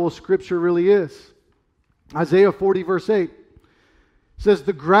reliable Scripture really is. Isaiah 40 verse 8 says,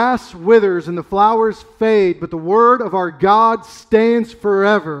 the grass withers and the flowers fade, but the Word of our God stands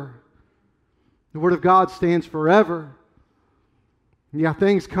forever. The Word of God stands forever. Yeah,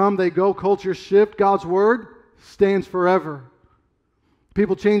 things come, they go, cultures shift. God's Word stands forever.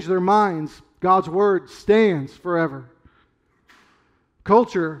 People change their minds. God's Word stands forever.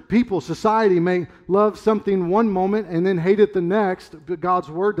 Culture, people, society may love something one moment and then hate it the next, but God's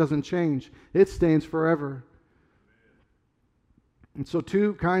Word doesn't change. It stands forever. And so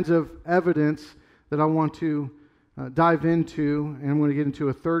 2 kinds of evidence that I want to dive into, and I'm going to get into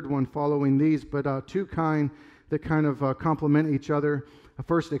a third one following these, but 2 that kind of complement each other.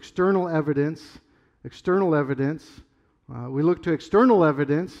 First, external evidence. External evidence. We look to external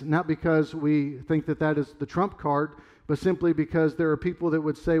evidence, not because we think that is the trump card, but simply because there are people that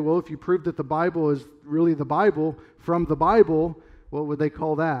would say, well, if you prove that the Bible is really the Bible from the Bible, what would they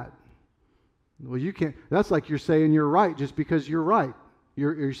call that? Well, you can't. That's like you're saying you're right just because you're right.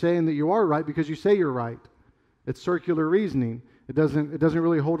 You're saying that you are right because you say you're right. It's circular reasoning. It doesn't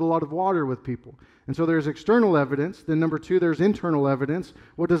really hold a lot of water with people. And so there's external evidence. Then number two, there's internal evidence.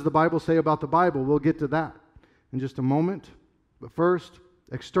 What does the Bible say about the Bible? We'll get to that in just a moment. But first,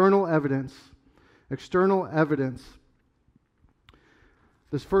 external evidence. External evidence.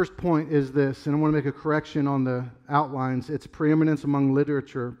 This first point is this, and I want to make a correction on the outlines. It's preeminence among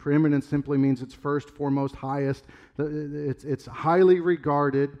literature. Preeminence simply means it's first, foremost, highest. It's highly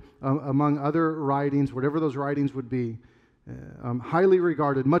regarded among other writings, whatever those writings would be. Highly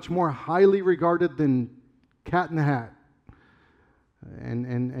regarded, much more highly regarded than Cat in the Hat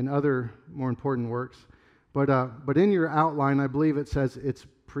and other more important works. But in your outline, I believe it says it's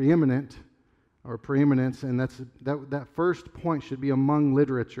preeminent or preeminence, and that first point should be among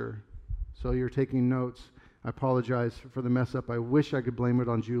literature. So you're taking notes. I apologize for the mess up. I wish I could blame it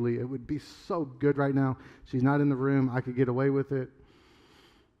on Julie. It would be so good right now. She's not in the room. I could get away with it,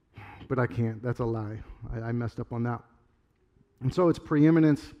 but I can't. That's a lie. I messed up on that. And so it's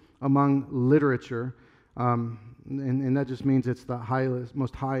preeminence among literature, and that just means it's the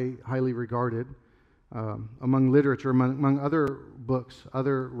most highly regarded among literature, among other books,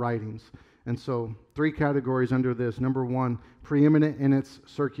 other writings. And so 3 categories under this. Number 1, preeminent in its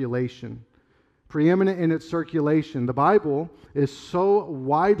circulation. Preeminent in its circulation. The Bible is so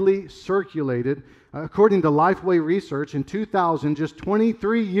widely circulated, according to Lifeway Research, in 2000, just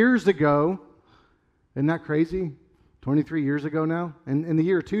 23 years ago. Isn't that crazy? 23 years ago now? And in the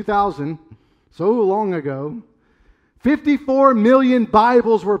year 2000, so long ago, 54 million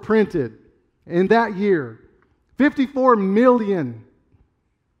Bibles were printed in that year. 54 million.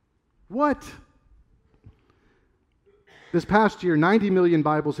 What? This past year, 90 million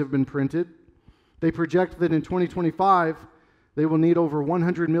Bibles have been printed. They project that in 2025, they will need over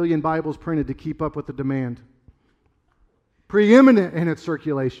 100 million Bibles printed to keep up with the demand. Preeminent in its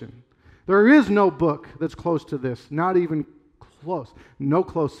circulation. There is no book that's close to this, not even close. No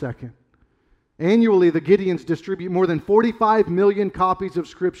close second. Annually, the Gideons distribute more than 45 million copies of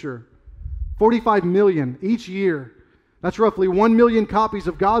Scripture. 45 million each year. That's roughly 1 million copies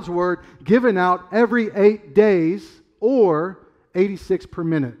of God's Word given out every 8 days, or 86 per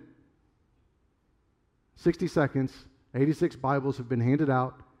minute. 60 seconds, 86 Bibles have been handed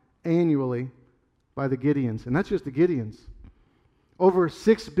out annually by the Gideons. And that's just the Gideons. Over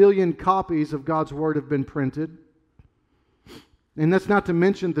 6 billion copies of God's Word have been printed. And that's not to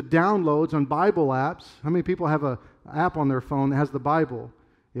mention the downloads on Bible apps. How many people have an app on their phone that has the Bible?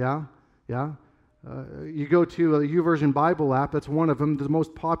 Yeah? You go to a YouVersion Bible app, that's one of them, the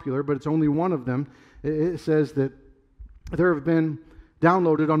most popular, but it's only one of them. It says that there have been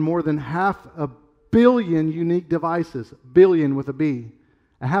downloaded on more than 500 million unique devices, billion with a B,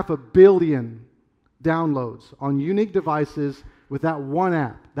 500 million downloads on unique devices with that one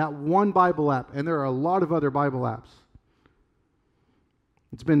app, that one Bible app, and there are a lot of other Bible apps.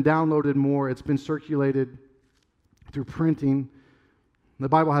 It's been downloaded more, it's been circulated through printing. The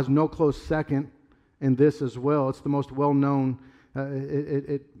Bible has no close second in this as well. It's the most well-known,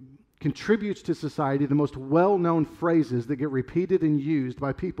 it contributes to society, the most well-known phrases that get repeated and used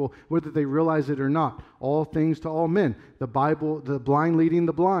by people, whether they realize it or not. All things to all men. The Bible, the blind leading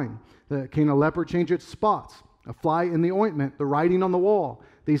the blind. Can a leper change its spots? A fly in the ointment, the writing on the wall.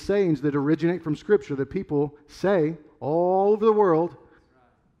 These sayings that originate from Scripture that people say all over the world,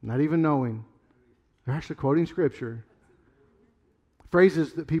 not even knowing. They're actually quoting Scripture.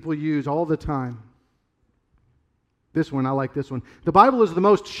 Phrases that people use all the time. This one, I like this one. The Bible is the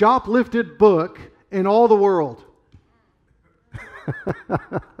most shoplifted book in all the world.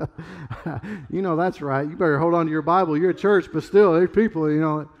 You know that's right. You better hold on to your Bible. You're at church, but still, there's people, you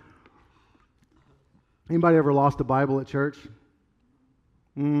know. Anybody ever lost a Bible at church?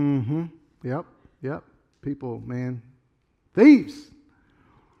 Mm-hmm. Yep. People, man. Thieves.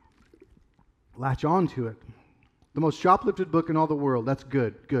 Latch on to it. The most shoplifted book in all the world. That's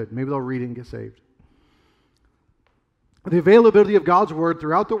good. Maybe they'll read it and get saved. The availability of God's Word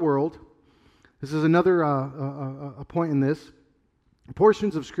throughout the world. This is another a point in this.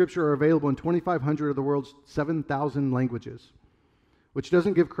 Portions of Scripture are available in 2,500 of the world's 7,000 languages, which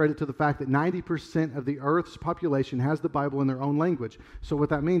doesn't give credit to the fact that 90% of the Earth's population has the Bible in their own language. So what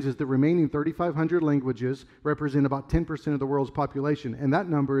that means is the remaining 3,500 languages represent about 10% of the world's population, and that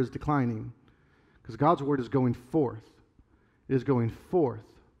number is declining because God's Word is going forth. It is going forth.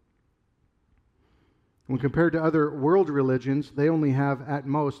 When compared to other world religions, they only have at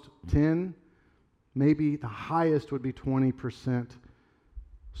most 10 Maybe the highest would be 20%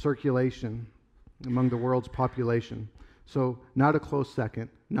 circulation among the world's population. So not a close second,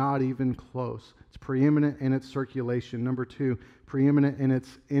 not even close. It's preeminent in its circulation. Number 2, preeminent in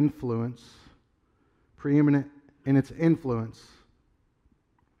its influence. Preeminent in its influence.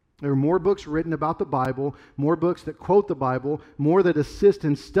 There are more books written about the Bible, more books that quote the Bible, more that assist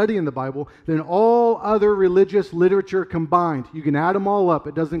in studying the Bible than all other religious literature combined. You can add them all up,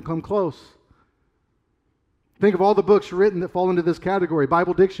 it doesn't come close. Think of all the books written that fall into this category: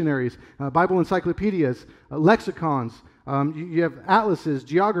 Bible dictionaries, Bible encyclopedias, lexicons. You have atlases,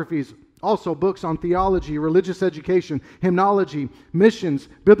 geographies, also books on theology, religious education, hymnology, missions,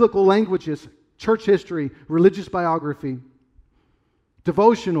 biblical languages, church history, religious biography.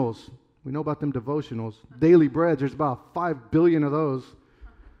 Devotionals. We know about them devotionals. Daily breads. There's about 5 billion of those.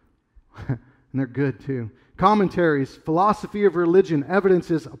 And they're good too. Commentaries, philosophy of religion,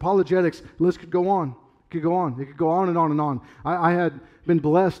 evidences, apologetics. The list could go on. It could go on. It could go on and on and on. I had been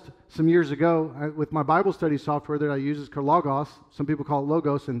blessed some years ago with my Bible study software that I use. It's called Logos. Some people call it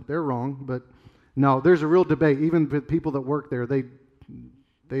Logos, and they're wrong. But no, there's a real debate. Even with people that work there,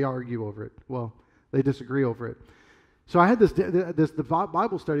 they argue over it. Well, they disagree over it. So I had the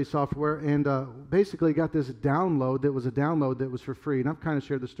Bible study software, and basically got this download that was a download that was for free. And I've kind of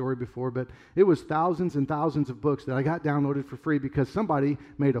shared the story before, but it was thousands and thousands of books that I got downloaded for free because somebody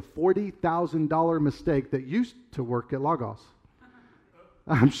made a $40,000 mistake that used to work at Logos.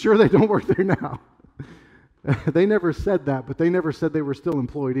 I'm sure they don't work there now. They never said that, but they never said they were still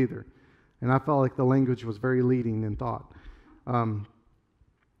employed either. And I felt like the language was very leading in thought.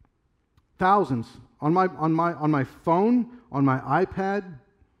 Thousands. On my phone, on my iPad,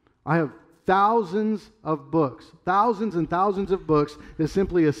 I have thousands of books, thousands and thousands of books that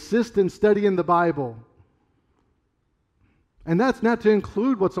simply assist in studying the Bible. And that's not to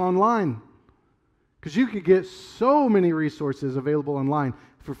include what's online, because you could get so many resources available online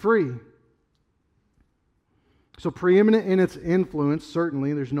for free. So preeminent in its influence,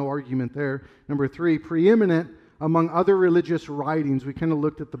 certainly, there's no argument there. Number 3, preeminent among other religious writings. We kind of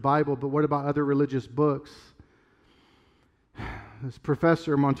looked at the Bible, but what about other religious books? This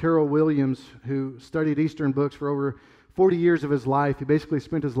professor, Montero Williams, who studied Eastern books for over 40 years of his life, he basically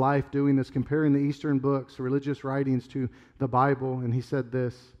spent his life doing this, comparing the Eastern books, religious writings, to the Bible, and he said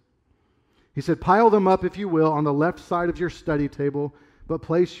this. He said, pile them up, if you will, on the left side of your study table, but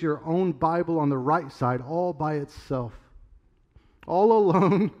place your own Bible on the right side, all by itself. All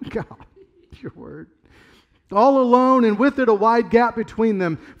alone, God, your word. All alone, and with it a wide gap between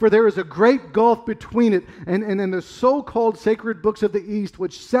them, for there is a great gulf between it and the so-called sacred books of the East,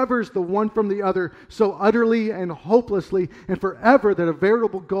 which severs the one from the other so utterly and hopelessly and forever that a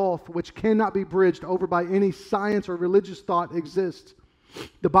veritable gulf which cannot be bridged over by any science or religious thought exists.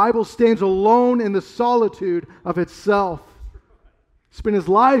 The Bible stands alone in the solitude of itself. Spent his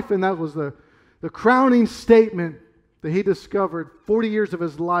life, and that was the crowning statement that he discovered, 40 years of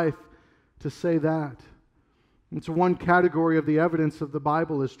his life, to say that. It's one category of the evidence of the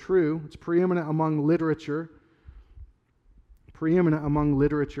Bible is true. It's preeminent among literature. Preeminent among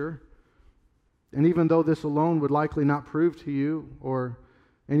literature. And even though this alone would likely not prove to you or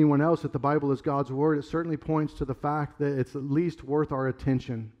anyone else that the Bible is God's Word, it certainly points to the fact that it's at least worth our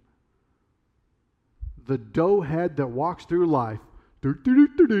attention. The doughhead that walks through life,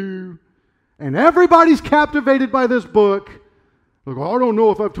 and everybody's captivated by this book. Like, I don't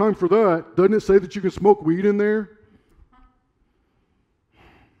know if I have time for that. Doesn't it say that you can smoke weed in there?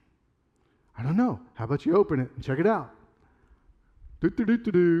 I don't know. How about you open it and check it out?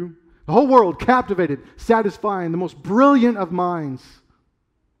 The whole world captivated, satisfying, the most brilliant of minds.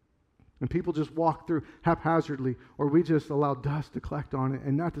 And people just walk through haphazardly, or we just allow dust to collect on it,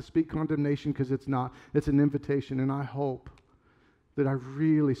 and not to speak condemnation, because it's not. It's an invitation, and I hope that I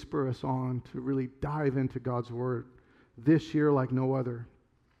really spur us on to really dive into God's Word this year like no other.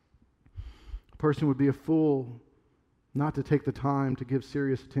 A person would be a fool not to take the time to give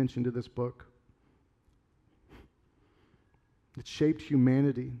serious attention to this book. It shaped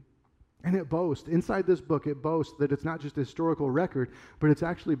humanity. And it boasts, inside this book, it boasts that it's not just a historical record, but it's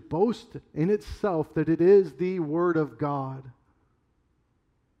actually boasts in itself that it is the Word of God.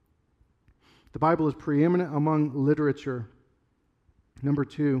 The Bible is preeminent among literature. Number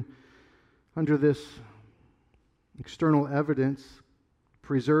 2, under this external evidence,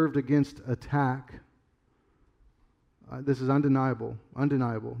 preserved against attack. This is undeniable.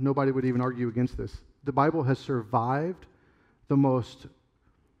 Nobody would even argue against this. The Bible has survived the most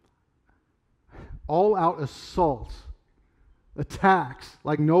all-out assaults, attacks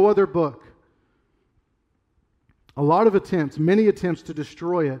like no other book. A lot of attempts, many attempts to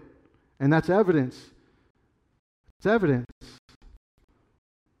destroy it, And that's evidence. It's evidence.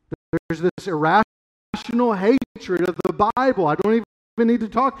 There's this irrational hatred of the Bible. I don't even need to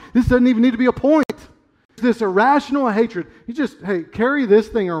talk. This doesn't even need to be a point. This irrational hatred. You just, hey, carry this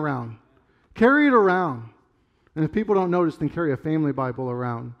thing around. Carry it around. And if people don't notice, then carry a family Bible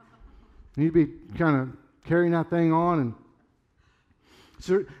around. You need to be kind of carrying that thing on,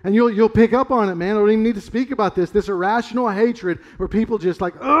 and you'll pick up on it, man. I don't even need to speak about this. This irrational hatred where people just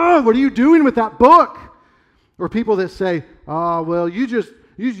like, oh, what are you doing with that book? Or people that say, oh, well, you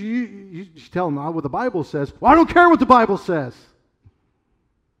tell them what the Bible says. Well, I don't care what the Bible says.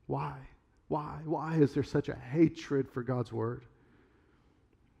 Why? Why is there such a hatred for God's Word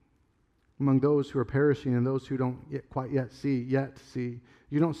among those who are perishing and those who don't quite yet see?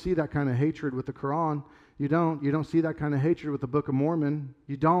 You don't see that kind of hatred with the Quran. You don't see that kind of hatred with the Book of Mormon.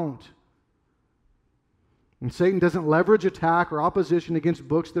 You don't. And Satan doesn't leverage attack or opposition against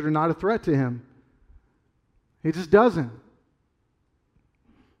books that are not a threat to him. He just doesn't.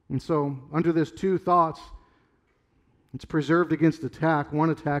 And so, under this two thoughts, it's preserved against attack. One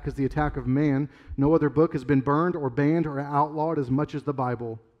attack is the attack of man. No other book has been burned or banned or outlawed as much as the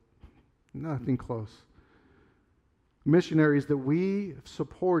Bible. Nothing close. Missionaries that we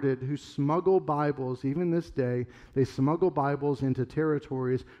supported who smuggle Bibles, even this day, they smuggle Bibles into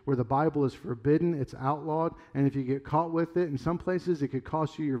territories where the Bible is forbidden, it's outlawed, and if you get caught with it, in some places it could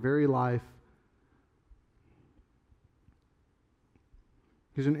cost you your very life.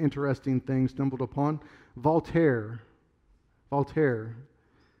 Here's an interesting thing stumbled upon. Voltaire,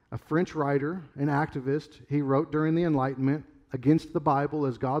 a French writer, an activist, he wrote during the Enlightenment against the Bible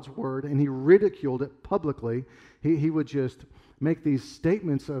as God's Word, and he ridiculed it publicly. He would just make these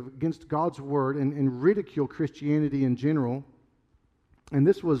statements against God's Word and ridicule Christianity in general. And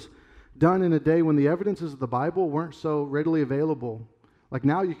this was done in a day when the evidences of the Bible weren't so readily available. Like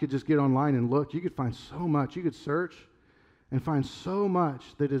now you could just get online and look. You could find so much. You could search and find so much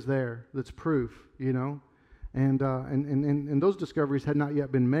that is there that's proof, you know. And those discoveries had not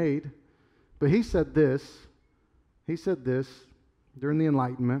yet been made. But he said this during the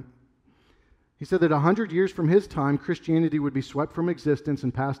Enlightenment. He said that 100 years from his time, Christianity would be swept from existence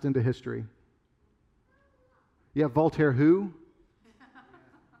and passed into history. Yeah, Voltaire who?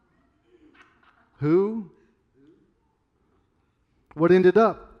 Who? What ended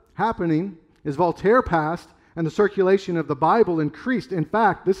up happening is Voltaire passed and the circulation of the Bible increased. In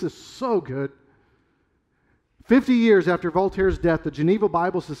fact, this is so good. 50 years after Voltaire's death, the Geneva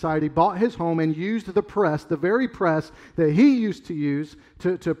Bible Society bought his home and used the press, the very press that he used to use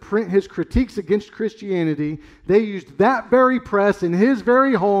to print his critiques against Christianity. They used that very press in his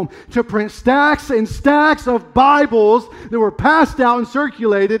very home to print stacks and stacks of Bibles that were passed out and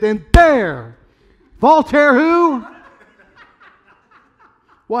circulated. And there, Voltaire who?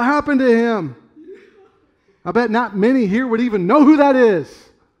 What happened to him? I bet not many here would even know who that is.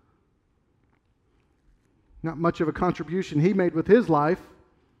 Not much of a contribution he made with his life,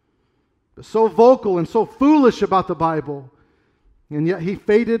 but so vocal and so foolish about the Bible. And yet he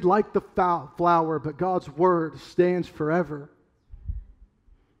faded like the flower, but God's Word stands forever.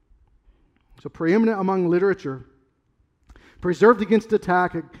 So preeminent among literature, preserved against the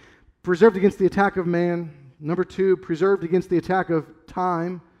attack of man. Number two, preserved against the attack of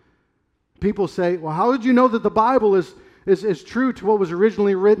time. People say, well, how would you know that the Bible is true to what was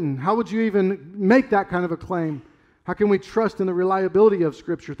originally written? How would you even make that kind of a claim? How can we trust in the reliability of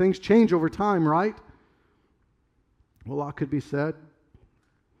Scripture? Things change over time, right? Well, a lot could be said.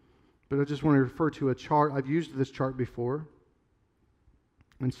 But I just want to refer to a chart. I've used this chart before.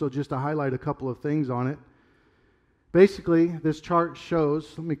 And so just to highlight a couple of things on it. Basically, this chart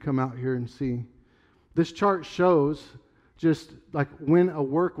shows, let me come out here and see. This chart shows just like when a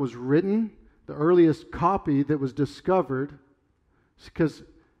work was written, the earliest copy that was discovered, because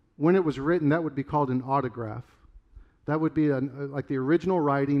when it was written, that would be called an autograph. That would be like the original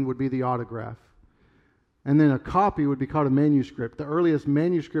writing would be the autograph. And then a copy would be called a manuscript. The earliest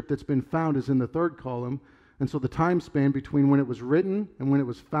manuscript that's been found is in the third column. And so the time span between when it was written and when it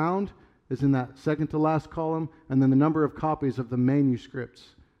was found is in that second to last column. And then the number of copies of the manuscripts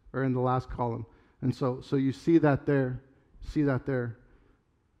are in the last column. And so you see that there. See that there.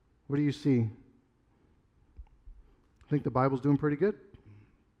 What do you see? I think the Bible's doing pretty good.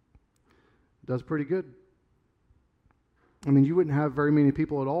 It does pretty good. I mean, you wouldn't have very many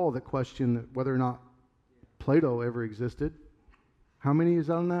people at all that question whether or not Plato ever existed. How many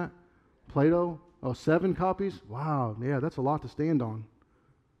is on that? Plato? Oh, 7 copies? Wow, yeah, that's a lot to stand on.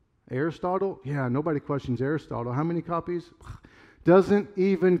 Aristotle? Yeah, nobody questions Aristotle. How many copies? Doesn't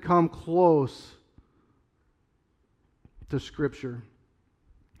even come close to Scripture.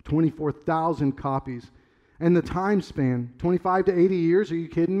 24,000 copies. And the time span, 25 to 80 years, are you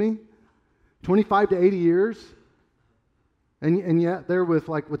kidding me? 25 to 80 years? And yet there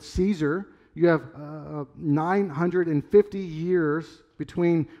with Caesar, you have 950 years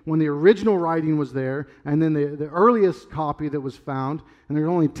between when the original writing was there and then the earliest copy that was found, and there are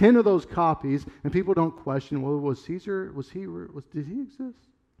only 10 of those copies, and people don't question, well, was Caesar, did he exist?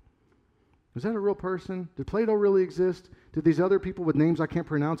 Was that a real person? Did Plato really exist? Did these other people with names I can't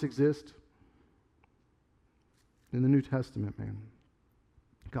pronounce exist? In the New Testament, man.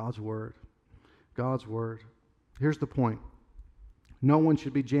 God's Word. God's Word. Here's the point. No one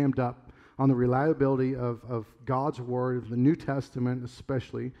should be jammed up on the reliability of God's Word, of the New Testament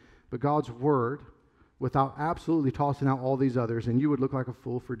especially, but God's Word, without absolutely tossing out all these others, and you would look like a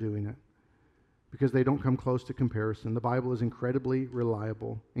fool for doing it, because they don't come close to comparison. The Bible is incredibly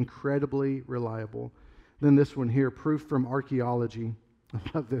reliable, incredibly reliable. Then this one here, proof from archaeology. I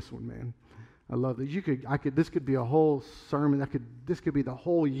love this one, man. I love that. This could be a whole sermon. This could be the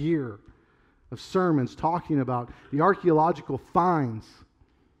whole year of sermons talking about the archaeological finds.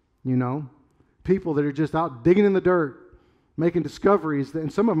 You know, people that are just out digging in the dirt, making discoveries,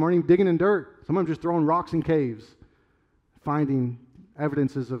 and some of them aren't even digging in dirt. Some of them just throwing rocks in caves, finding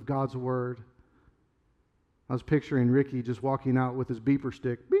evidences of God's Word. I was picturing Ricky just walking out with his beeper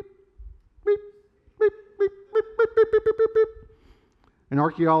stick. Beep, beep, beep, beep, beep, beep, beep, beep, beep, beep. And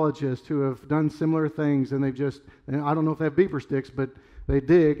archaeologists who have done similar things, and and I don't know if they have beeper sticks, but they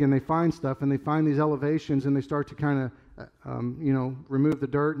dig and they find stuff, and they find these elevations, and they start to kind of, remove the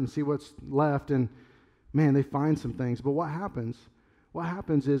dirt and see what's left, and man, they find some things. But what happens? What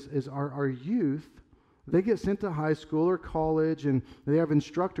happens is our youth, they get sent to high school or college, and they have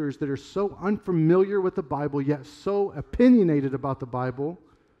instructors that are so unfamiliar with the Bible, yet so opinionated about the Bible,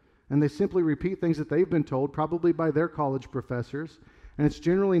 and they simply repeat things that they've been told, probably by their college professors, and it's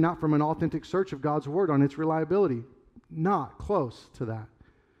generally not from an authentic search of God's Word on its reliability. Not close to that.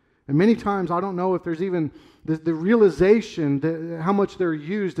 And many times, I don't know if there's even the realization that how much they're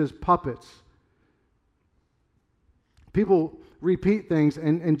used as puppets. People repeat things,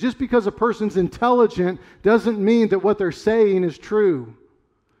 and just because a person's intelligent doesn't mean that what they're saying is true.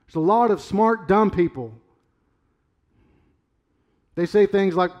 There's a lot of smart, dumb people. They say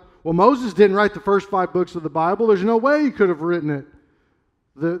things like, well, Moses didn't write the first 5 books of the Bible. There's no way he could have written it.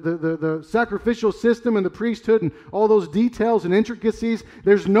 The sacrificial system and the priesthood and all those details and intricacies,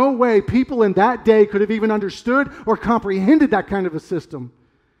 there's no way people in that day could have even understood or comprehended that kind of a system.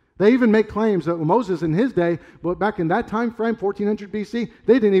 They even make claims that Moses in his day, but back in that time frame, 1400 BC,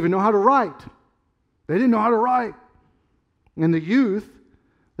 they didn't even know how to write. They didn't know how to write. And the youth,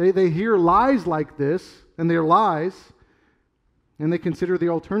 they hear lies like this, and they're lies, and they consider the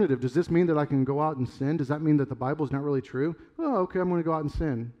alternative. Does this mean that I can go out and sin? Does that mean that the Bible is not really true? Oh, okay, I'm going to go out and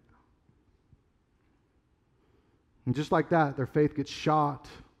sin. And just like that, their faith gets shot.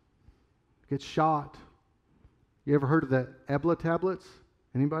 Gets shot. You ever heard of the Ebla tablets?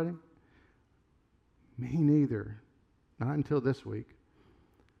 Anybody? Me neither. Not until this week.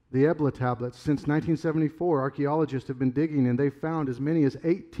 The Ebla tablets, since 1974, archaeologists have been digging, and they've found as many as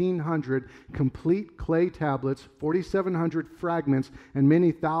 1,800 complete clay tablets, 4,700 fragments, and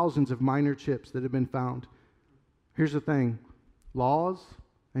many thousands of minor chips that have been found. Here's the thing. Laws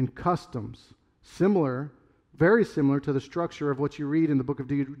and customs, similar, very similar to the structure of what you read in the book of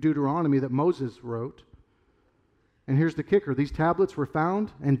Deuteronomy that Moses wrote. And here's the kicker. These tablets were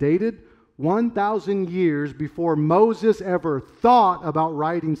found and dated 1,000 years before Moses ever thought about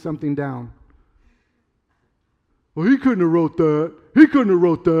writing something down. Well, he couldn't have wrote that. He couldn't have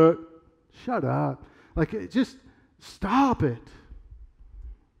wrote that. Shut up. Just stop it.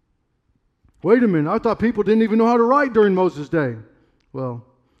 Wait a minute. I thought people didn't even know how to write during Moses' day. Well,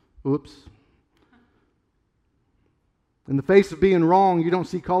 oops. In the face of being wrong, you don't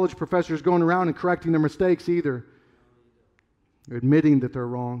see college professors going around and correcting their mistakes either. They're admitting that they're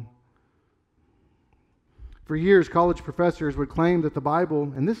wrong. For years, college professors would claim that the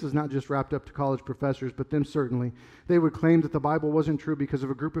Bible, and this is not just wrapped up to college professors, but them certainly, they would claim that the Bible wasn't true because of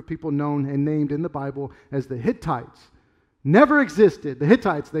a group of people known and named in the Bible as the Hittites. Never existed. The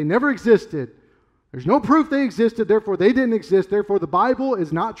Hittites, they never existed. There's no proof they existed, therefore they didn't exist, therefore the Bible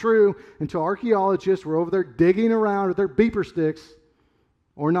is not true, until archaeologists were over there digging around with their beeper sticks,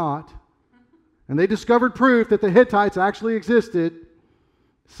 or not, and they discovered proof that the Hittites actually existed,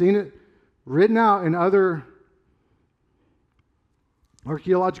 seen it written out in other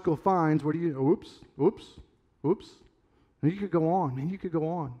archaeological finds. Oops. And you could go on, man, you could go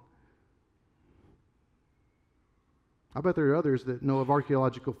on. I bet there are others that know of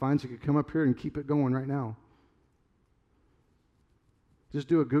archaeological finds that could come up here and keep it going right now. Just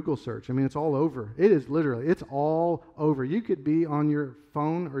do a Google search. I mean, it's all over. It is literally, it's all over. You could be on your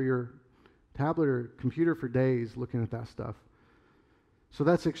phone or your tablet or computer for days looking at that stuff. So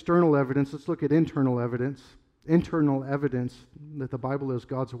that's external evidence. Let's look at internal evidence. Internal evidence that the Bible is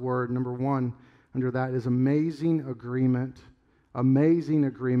God's Word. Number one under that is amazing agreement. Amazing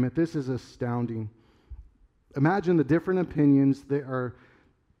agreement. This is astounding. Imagine the different opinions that are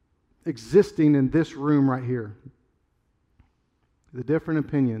existing in this room right here. The different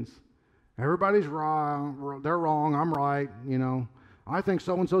opinions. Everybody's wrong. They're wrong. I'm right. You know, I think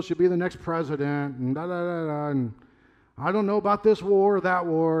so-and-so should be the next president. And da-da-da-da. And I don't know about this war or that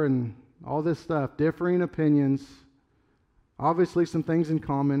war. And all this stuff. Differing opinions. Obviously some things in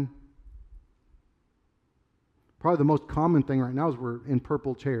common. Probably the most common thing right now is we're in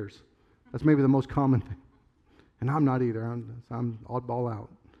purple chairs. That's maybe the most common thing. And I'm not either. I'm oddball out.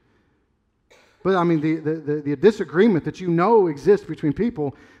 But I mean, the disagreement that you know exists between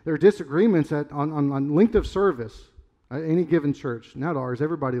people, there are disagreements on length of service at any given church. Not ours.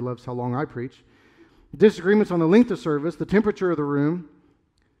 Everybody loves how long I preach. Disagreements on the length of service, the temperature of the room.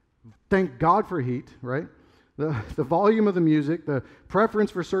 Thank God for heat, right? The volume of the music, the preference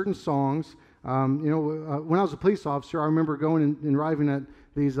for certain songs. When I was a police officer, I remember going and arriving at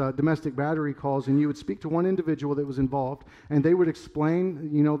these domestic battery calls, and you would speak to one individual that was involved, and they would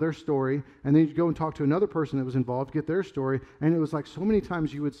explain, their story, and then you'd go and talk to another person that was involved, get their story, and it was like so many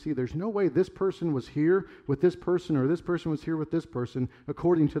times you would see there's no way this person was here with this person or this person was here with this person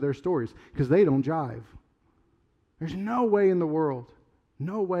according to their stories, because they don't jive. There's no way in the world.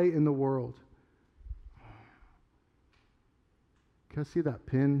 No way in the world. Can I see that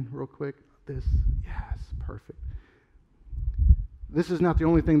pin real quick? This, yes, perfect. This is not the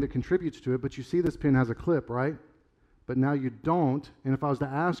only thing that contributes to it, but you see this pin has a clip, right? But now you don't, and if I was to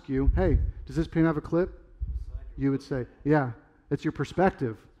ask you, hey, does this pin have a clip? You would say, yeah, it's your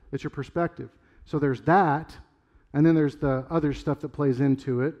perspective. It's your perspective. So there's that, and then there's the other stuff that plays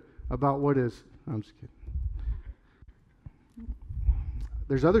into it about what is, I'm just kidding.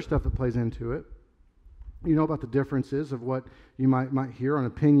 There's other stuff that plays into it. You know about the differences of what you might hear on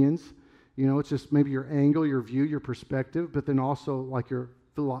opinions. It's just maybe your angle, your view, your perspective, but then also like your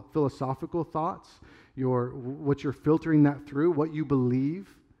philosophical thoughts, what you're filtering that through, what you believe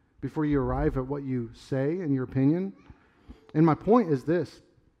before you arrive at what you say in your opinion. And my point is this.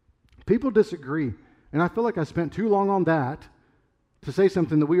 People disagree. And I feel like I spent too long on that to say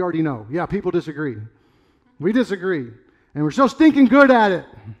something that we already know. Yeah, people disagree. We disagree. And we're so stinking good at it.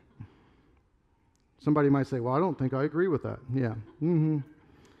 Somebody might say, well, I don't think I agree with that. Yeah.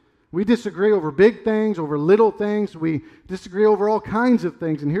 We disagree over big things, over little things. We disagree over all kinds of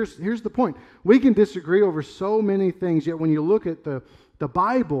things. And here's the point. We can disagree over so many things, yet when you look at the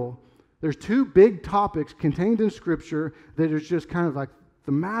Bible, there's two big topics contained in Scripture that is just kind of like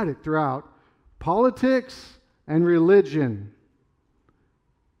thematic throughout. Politics and religion.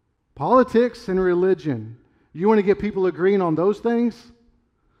 Politics and religion. You want to get people agreeing on those things?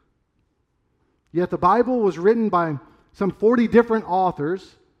 Yet the Bible was written by some 40 different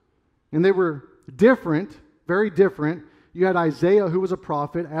authors, and they were different, very different. You had Isaiah, who was a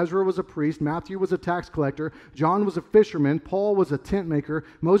prophet. Ezra was a priest. Matthew was a tax collector. John was a fisherman. Paul was a tent maker.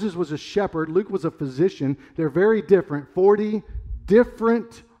 Moses was a shepherd. Luke was a physician. They're very different. 40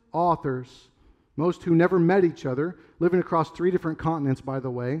 different authors, most who never met each other, living across 3 different continents, by the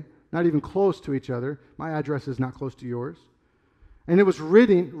way, not even close to each other. My address is not close to yours. And it was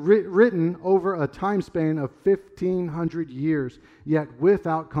written over a time span of 1,500 years, yet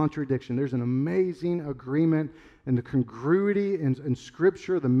without contradiction. There's an amazing agreement, and the congruity in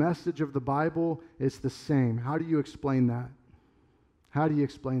Scripture, the message of the Bible, is the same. How do you explain that? How do you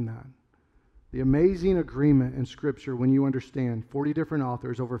explain that? The amazing agreement in Scripture, when you understand 40 different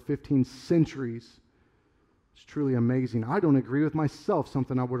authors over 15 centuries, it's truly amazing. I don't agree with myself,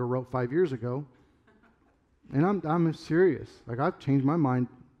 something I would have wrote 5 years ago. And I'm serious. Like, I've changed my mind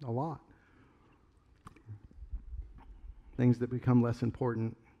a lot. Things that become less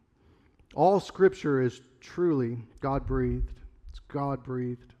important. All Scripture is truly God-breathed. It's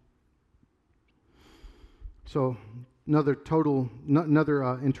God-breathed. So, another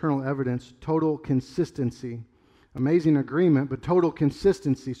internal evidence, total consistency. Amazing agreement, but total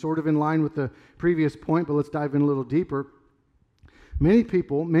consistency, sort of in line with the previous point, but let's dive in a little deeper. Many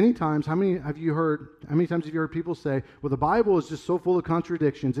people, many times, how many times have you heard people say, well, the Bible is just so full of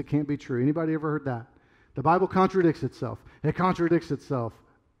contradictions, it can't be true. Anybody ever heard that? The Bible contradicts itself. It contradicts itself.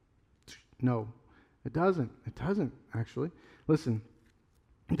 No, it doesn't. It doesn't, actually. Listen,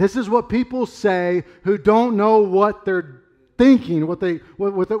 this is what people say who don't know what they're thinking. If they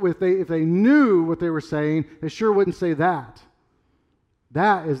knew what they were saying, they sure wouldn't say that.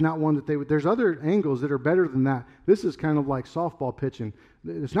 That is not one that they would. There's other angles that are better than that. This is kind of like softball pitching.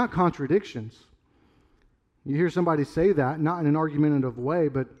 It's not contradictions. You hear somebody say that, not in an argumentative way,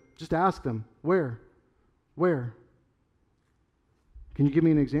 but just ask them, where? Where? Can you give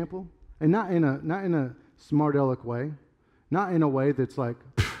me an example? And not in a smart aleck way, not in a way that's like,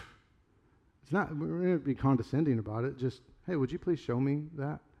 it's not, we're going to be condescending about it. Just, hey, would you please show me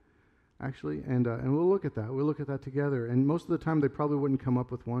that? Actually, and we'll look at that. We'll look at that together. And most of the time, they probably wouldn't come up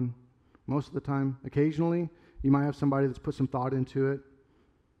with one. Most of the time, occasionally, you might have somebody that's put some thought into it.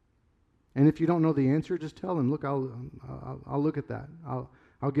 And if you don't know the answer, just tell them, look, I'll look at that.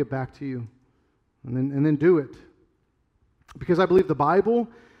 I'll get back to you, and then do it. Because I believe the Bible,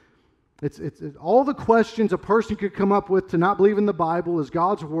 it's all the questions a person could come up with to not believe in the Bible as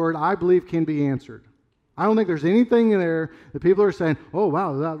God's word, I believe can be answered. I don't think there's anything in there that people are saying, oh,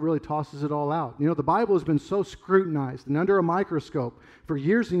 wow, that really tosses it all out. You know, the Bible has been so scrutinized and under a microscope for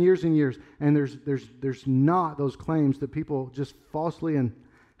years and years and years, and there's not those claims that people just falsely and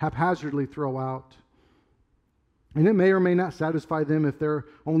haphazardly throw out. And it may or may not satisfy them if they're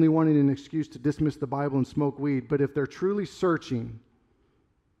only wanting an excuse to dismiss the Bible and smoke weed, but if they're truly searching,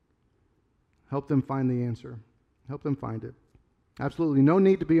 help them find the answer. Help them find it. Absolutely no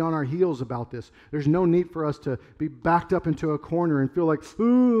need to be on our heels about this. There's no need for us to be backed up into a corner and feel like,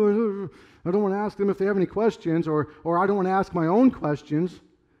 ooh, I don't want to ask them if they have any questions, or I don't want to ask my own questions.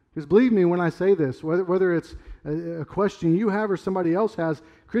 Because believe me when I say this, whether it's a question you have or somebody else has,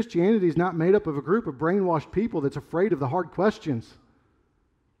 Christianity is not made up of a group of brainwashed people that's afraid of the hard questions.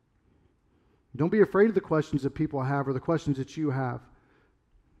 Don't be afraid of the questions that people have or the questions that you have.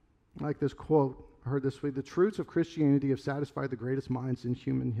 I like this quote I heard this week: the truths of Christianity have satisfied the greatest minds in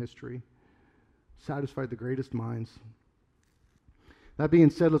human history. Satisfied the greatest minds. That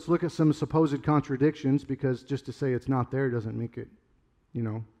being said, let's look at some supposed contradictions, because just to say it's not there doesn't make it,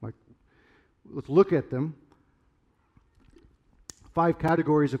 let's look at them. 5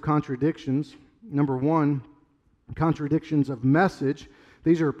 categories of contradictions. Number 1, contradictions of message.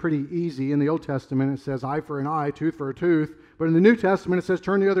 These are pretty easy. In the Old Testament, it says eye for an eye, tooth for a tooth. But in the New Testament, it says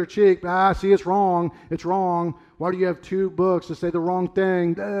turn the other cheek. See, it's wrong. It's wrong. Why do you have 2 books to say the wrong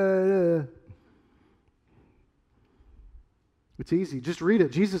thing? It's easy. Just read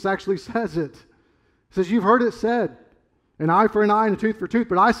it. Jesus actually says it. He says, you've heard it said, an eye for an eye and a tooth for a tooth.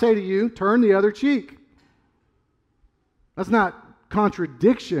 But I say to you, turn the other cheek. That's not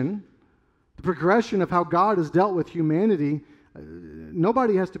contradiction. The progression of how God has dealt with humanity.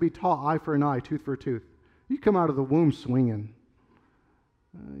 Nobody has to be taught eye for an eye, tooth for a tooth. You come out of the womb swinging.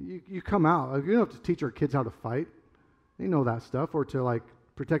 You come out. You don't have to teach our kids how to fight. They know that stuff, or to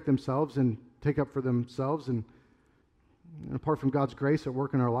protect themselves and take up for themselves. And apart from God's grace at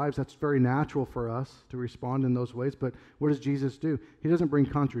work in our lives, that's very natural for us to respond in those ways. But what does Jesus do? He doesn't bring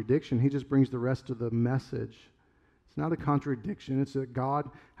contradiction. He just brings the rest of the message. It's not a contradiction. It's that God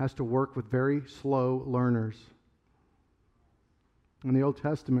has to work with very slow learners. And the Old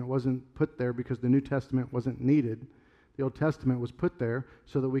Testament wasn't put there because the New Testament wasn't needed. The Old Testament was put there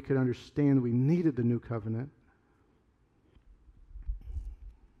so that we could understand we needed the New Covenant.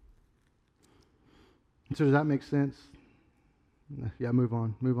 And so does that make sense? Yeah, move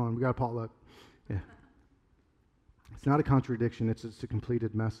on. We got a potluck. Yeah. It's not a contradiction. It's a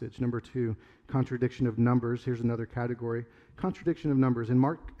completed message. Number 2, contradiction of numbers. Here's another category. Contradiction of numbers. In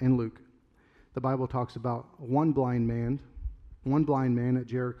Mark and Luke, the Bible talks about one blind man at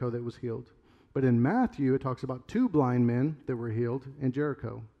Jericho that was healed. But in Matthew, it talks about 2 blind men that were healed in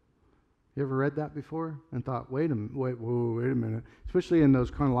Jericho. You ever read that before and thought, wait a minute. Especially in those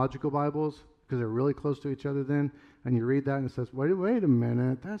chronological Bibles, because they're really close to each other then, and you read that and it says, wait a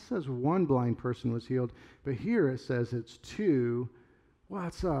minute, that says 1 blind person was healed, but here it says it's 2.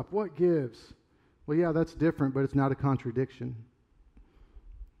 What's up? What gives? Well, yeah, that's different, but it's not a contradiction.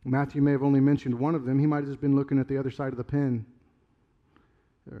 Matthew may have only mentioned one of them. He might have just been looking at the other side of the pen.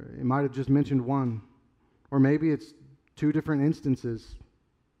 It might have just mentioned one. Or maybe it's 2 different instances.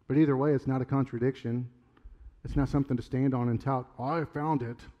 But either way, it's not a contradiction. It's not something to stand on and tout, I found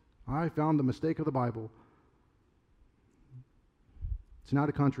it. I found the mistake of the Bible. It's not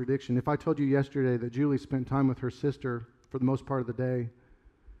a contradiction. If I told you yesterday that Julie spent time with her sister for the most part of the day,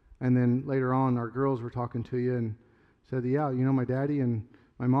 and then later on our girls were talking to you and said, yeah, my daddy and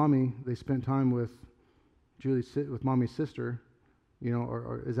my mommy, they spent time with with mommy's sister,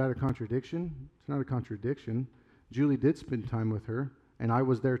 or is that a contradiction? It's not a contradiction. Julie did spend time with her, and I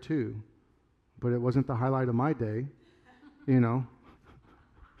was there too, but it wasn't the highlight of my day,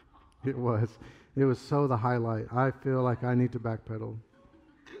 It was so the highlight. I feel like I need to backpedal.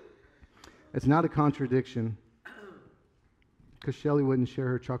 It's not a contradiction because Shelly wouldn't share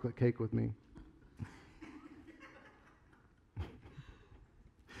her chocolate cake with me.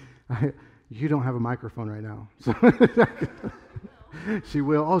 You don't have a microphone right now. So she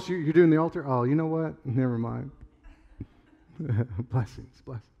will. Oh, you're doing the altar? Oh, you know what? Never mind. Blessings.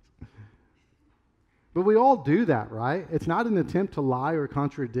 But we all do that, right? It's not an attempt to lie or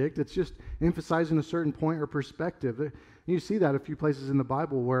contradict. It's just emphasizing a certain point or perspective. You see that a few places in the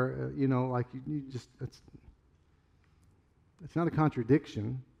Bible where, you just, it's not a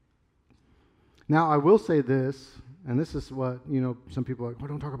contradiction. Now, I will say this, and this is what, some people are like, well,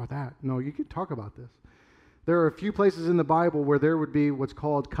 don't talk about that. No, you can talk about this. There are a few places in the Bible where there would be what's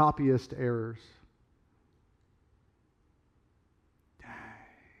called copyist errors.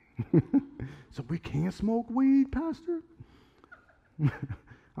 Dang. So we can't smoke weed, Pastor?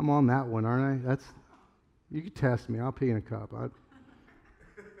 I'm on that one, aren't I? You can test me. I'll pee in a cup.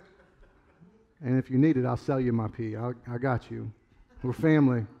 And if you need it, I'll sell you my pee. I got you. We're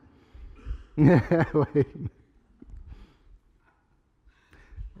family. Yeah, wait.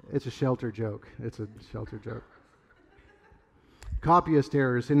 It's a shelter joke. Copyist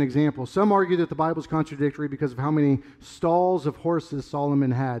errors. An example. Some argue that the Bible is contradictory because of how many stalls of horses Solomon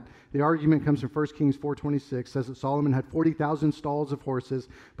had. The argument comes from 1 Kings 4:26. Says that Solomon had 40,000 stalls of horses,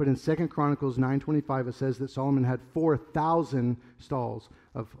 but in 2 Chronicles 9:25 it says that Solomon had 4,000 stalls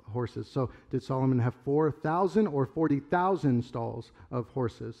of horses. So did Solomon have 4,000 or 40,000 stalls of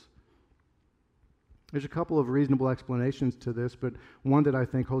horses? There's a couple of reasonable explanations to this, but one that I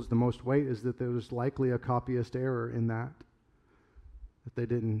think holds the most weight is that there was likely a copyist error in that they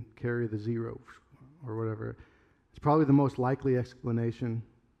didn't carry the zero or whatever. It's probably the most likely explanation,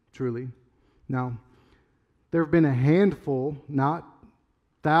 truly. Now, there have been a handful, not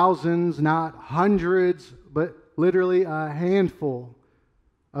thousands, not hundreds, but literally a handful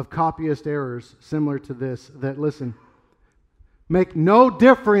of copyist errors similar to this that, listen, make no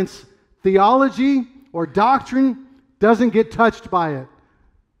difference. Theology or doctrine doesn't get touched by it.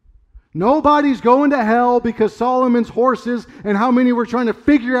 Nobody's going to hell because Solomon's horses and how many we're trying to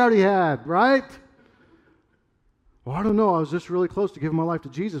figure out he had, right? Well, I don't know. I was just really close to giving my life to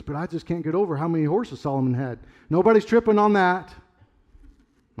Jesus, but I just can't get over how many horses Solomon had. Nobody's tripping on that.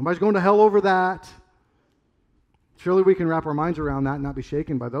 Nobody's going to hell over that. Surely we can wrap our minds around that and not be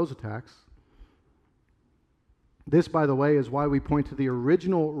shaken by those attacks. This, by the way, is why we point to the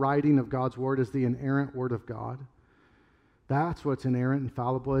original writing of God's Word as the inerrant Word of God. That's what's inerrant,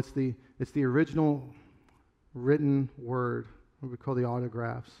 infallible. It's the original written Word, what we call the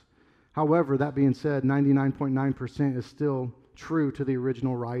autographs. However, that being said, 99.9% is still true to the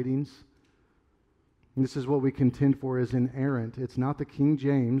original writings. And this is what we contend for as inerrant. It's not the King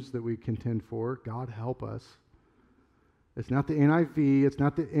James that we contend for. God help us. It's not the NIV, it's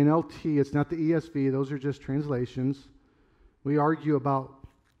not the NLT, it's not the ESV. Those are just translations. We argue about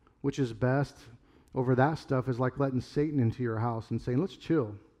which is best over that stuff is like letting Satan into your house and saying, let's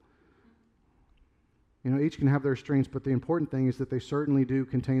chill. Each can have their strengths, but the important thing is that they certainly do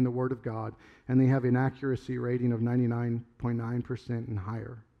contain the Word of God, and they have an accuracy rating of 99.9% and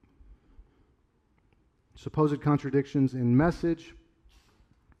higher. Supposed contradictions in message,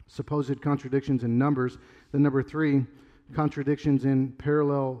 supposed contradictions in numbers. Then number 3, contradictions in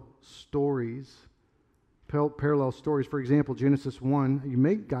parallel stories. Parallel stories. For example, Genesis 1. You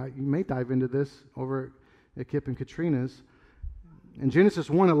may dive into this over at Kip and Katrina's. In Genesis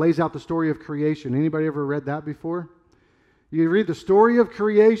 1, it lays out the story of creation. Anybody ever read that before? You read the story of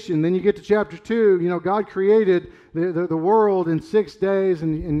creation, then you get to chapter 2. God created the world in 6 days,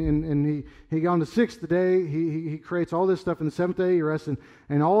 and he on the 6th day, he creates all this stuff. In the 7th day, he rests,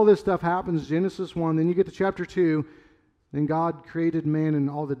 and all this stuff happens, Genesis 1. Then you get to chapter 2, then God created man and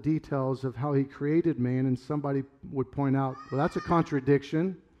all the details of how he created man, and somebody would point out, well, that's a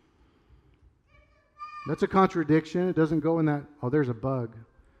contradiction. That's a contradiction. It doesn't go in that, oh, there's a bug.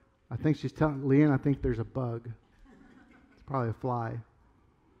 I think she's telling Leanne, I think there's a bug. It's probably a fly.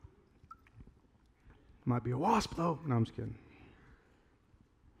 Might be a wasp, though. No, I'm just kidding.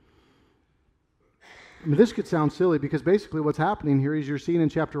 This could sound silly because basically what's happening here is you're seeing in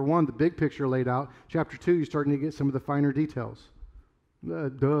chapter 1 the big picture laid out. Chapter 2, you're starting to get some of the finer details.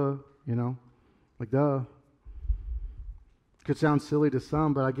 Duh. Could sound silly to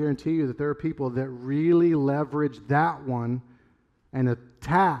some, but I guarantee you that there are people that really leverage that one and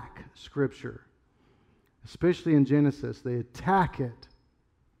attack Scripture. Especially in Genesis, they attack it.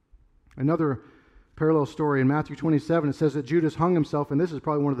 Another parallel story in Matthew 27, it says that Judas hung himself, and this is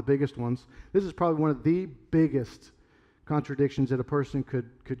probably one of the biggest ones. This is probably one of the biggest contradictions that a person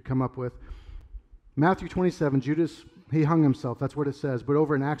could come up with. Matthew 27, Judas He hung himself. That's what it says. But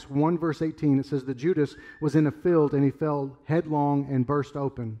over in Acts 1, verse 18, it says that Judas was in a field and he fell headlong and burst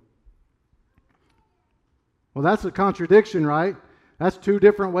open. Well, that's a contradiction, right? That's two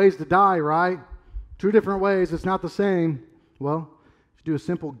different ways to die, right? Two different ways. It's not the same. Well, if you do a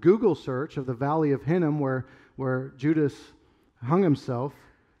simple Google search of the Valley of Hinnom where Judas hung himself,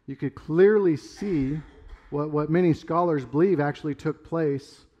 you could clearly see what many scholars believe actually took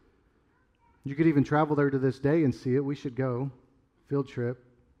place. You could even travel there to this day and see it. We should go. Field trip.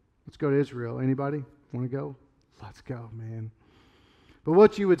 Let's go to Israel. Anybody want to go? Let's go, man. But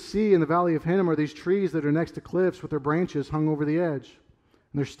what you would see in the Valley of Hinnom are these trees that are next to cliffs with their branches hung over the edge.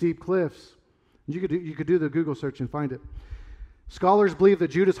 And they're steep cliffs. You could do the Google search and find it. Scholars believe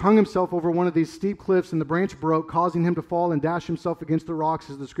that Judas hung himself over one of these steep cliffs and the branch broke, causing him to fall and dash himself against the rocks,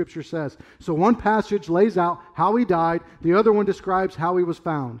 as the scripture says. So one passage lays out how he died. The other one describes how he was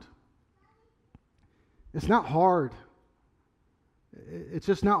found. It's not hard. It's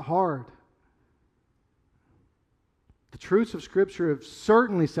just not hard. The truths of Scripture have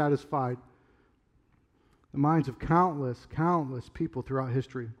certainly satisfied the minds of countless people throughout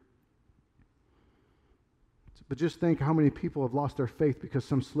history. But just think how many people have lost their faith because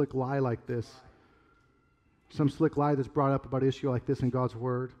some slick lie like this. Some slick lie that's brought up about an issue like this in God's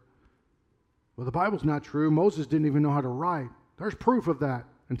Word. Well, the Bible's not true. Moses didn't even know how to write. There's proof of that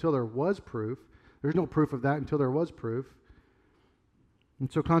until there was proof. There's no proof of that until there was proof.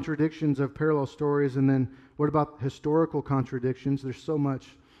 And so contradictions of parallel stories, and then what about historical contradictions? There's so much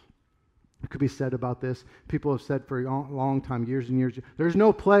that could be said about this. People have said for a long time, years and years, there's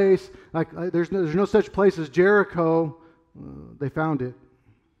no place, there's no such place as Jericho. They found it.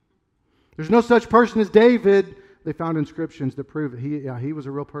 There's no such person as David. They found inscriptions that prove it. He was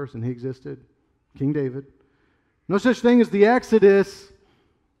a real person. He existed. King David. No such thing as the Exodus.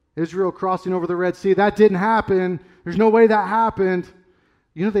 Israel crossing over the Red Sea. That didn't happen. There's no way that happened.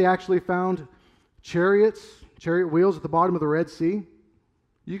 You know they actually found chariot wheels at the bottom of the Red Sea?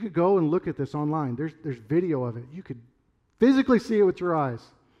 You could go and look at this online. There's video of it. You could physically see it with your eyes.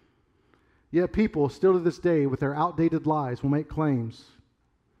 Yet people, still to this day, with their outdated lies, will make claims.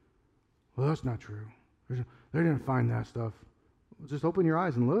 Well, that's not true. They didn't find that stuff. Just open your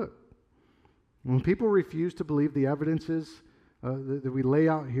eyes and look. When people refuse to believe the evidences that we lay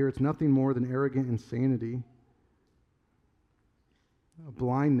out here, it's nothing more than arrogant insanity.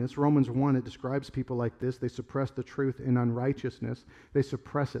 Blindness. Romans 1, it describes people like this. They suppress the truth in unrighteousness. They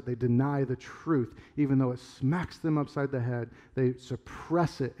suppress it. They deny the truth, even though it smacks them upside the head. They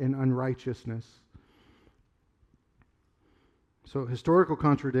suppress it in unrighteousness. So historical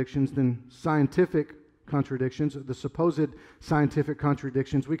contradictions, then scientific contradictions, the supposed scientific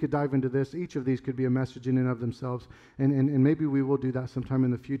contradictions. We could dive into this. Each of these could be a message in and of themselves, and maybe we will do that sometime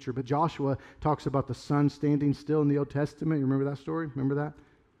in the future. But Joshua talks about the sun standing still in the Old Testament. You remember that story? Remember that?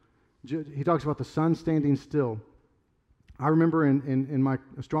 He talks about the sun standing still. I remember in my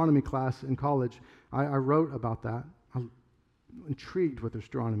astronomy class in college, I wrote about that. I'm intrigued with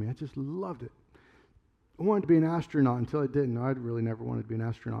astronomy. I just loved it. I wanted to be an astronaut until I didn't. I'd really never wanted to be an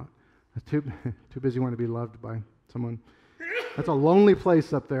astronaut. Too busy wanting to be loved by someone. That's a lonely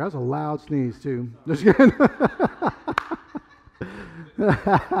place up there. That's a loud sneeze, too. Just kidding.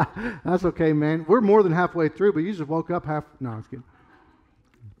 That's okay, man. We're more than halfway through, but you just woke up half. No, it's kidding.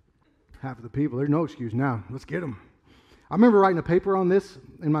 Half of the people. There's no excuse now. Let's get them. I remember writing a paper on this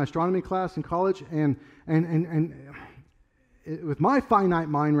in my astronomy class in college, and with my finite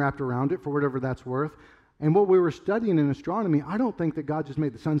mind wrapped around it, for whatever that's worth, and what we were studying in astronomy, I don't think that God just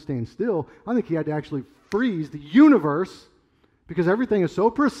made the sun stand still. I think he had to actually freeze the universe because everything is so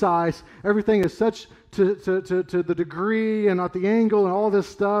precise. Everything is such to the degree and at the angle and all this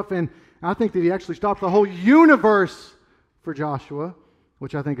stuff. And I think that he actually stopped the whole universe for Joshua,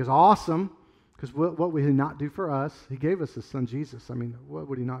 which I think is awesome because what would he not do for us? He gave us his son Jesus. I mean, what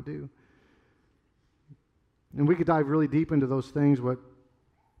would he not do? And we could dive really deep into those things, what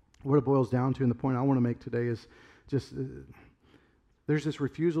it boils down to, and the point I want to make today is just there's this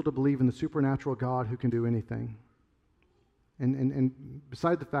refusal to believe in the supernatural God who can do anything. And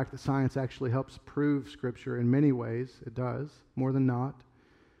beside the fact that science actually helps prove Scripture in many ways, it does, more than not.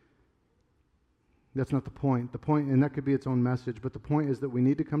 That's not the point. The point, and that could be its own message, but the point is that we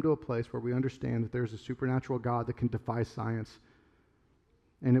need to come to a place where we understand that there's a supernatural God that can defy science.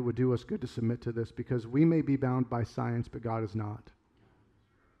 And it would do us good to submit to this because we may be bound by science, but God is not.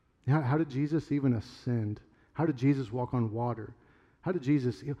 How did Jesus even ascend? How did Jesus walk on water? How do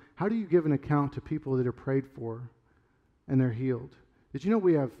you give an account to people that are prayed for and they're healed? Did you know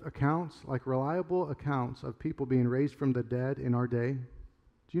we have accounts, like reliable accounts of people being raised from the dead in our day? Do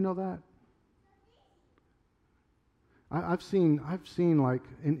you know that? I've seen like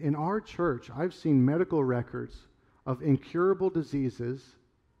in our church, I've seen medical records of incurable diseases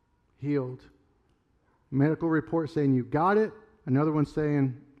healed. Medical report saying you got it, another one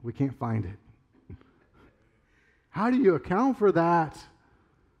saying we can't find it. How do you account for that?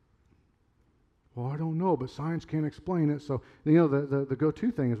 Well, I don't know, but science can't explain it. So, the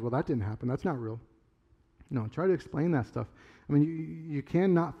go-to thing is, well, that didn't happen. That's not real. No, try to explain that stuff. I mean, you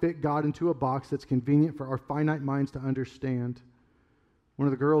cannot fit God into a box that's convenient for our finite minds to understand. One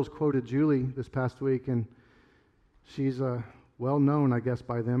of the girls quoted Julie this past week, and she's well known, I guess,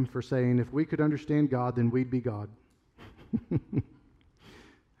 by them for saying, if we could understand God, then we'd be God.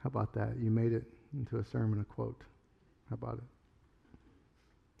 How about that? You made it into a sermon, a quote. How about it?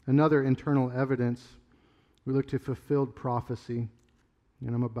 Another internal evidence, we look to fulfilled prophecy.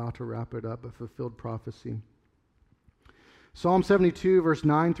 And I'm about to wrap it up, but fulfilled prophecy. Psalm 72, verse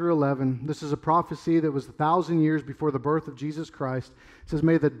 9 through 11. This is a prophecy that was 1,000 years before the birth of Jesus Christ. It says,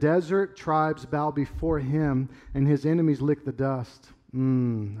 may the desert tribes bow before him, and his enemies lick the dust.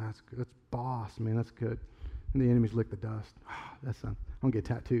 That's good. That's boss, man. That's good. And the enemies lick the dust. I'm going to get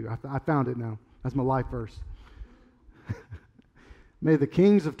a tattoo. I found it now. That's my life verse. May the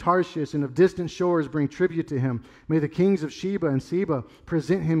kings of Tarshish and of distant shores bring tribute to him. May the kings of Sheba and Seba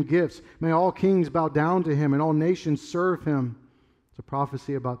present him gifts. May all kings bow down to him and all nations serve him. It's a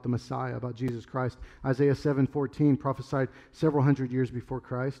prophecy about the Messiah, about Jesus Christ. Isaiah 7:14 prophesied several hundred years before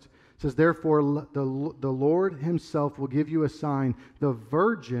Christ. It says, therefore, the Lord himself will give you a sign. The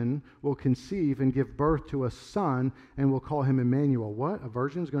virgin will conceive and give birth to a son and will call him Emmanuel. What? A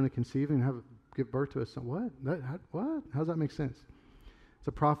virgin's going to conceive and give birth to a son? What? What? How does that make sense? It's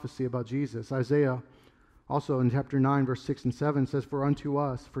a prophecy about Jesus. Isaiah, also in chapter 9, verse 6 and 7, says, King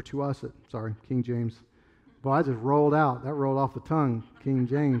James. Boy, I just rolled out. That rolled off the tongue, King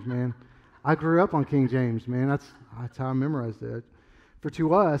James, man. I grew up on King James, man. That's how I memorized it. For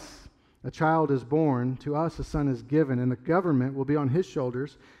to us a child is born, to us a son is given, and the government will be on his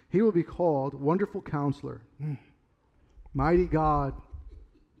shoulders. He will be called Wonderful Counselor, Mighty God,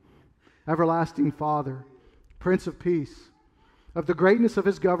 Everlasting Father, Prince of Peace. Of the greatness of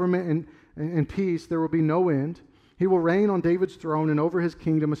his government and peace there will be no end. He will reign on David's throne and over his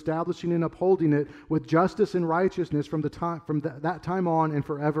kingdom, establishing and upholding it with justice and righteousness from that time on and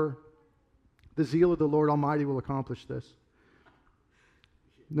forever. The zeal of the Lord Almighty will accomplish this.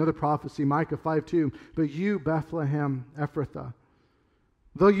 Another prophecy, Micah 5:2. But you, Bethlehem Ephrathah,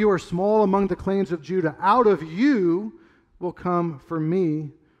 though you are small among the clans of Judah, out of you will come for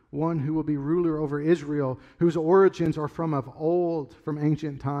me one who will be ruler over Israel, whose origins are from of old, from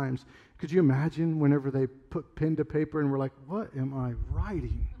ancient times. Could you imagine whenever they put pen to paper and we're like, what am I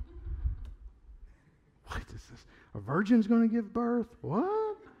writing? What is this? A virgin's going to give birth?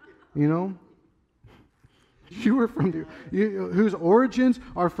 What? You were from whose origins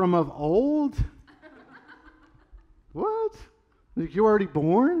are from of old? What? You already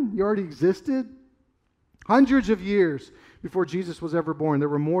born? You already existed? Hundreds of years before Jesus was ever born, there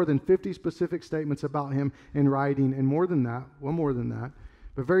were more than 50 specific statements about him in writing, and more than that,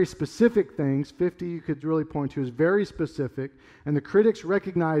 but very specific things, 50 you could really point to as very specific, and the critics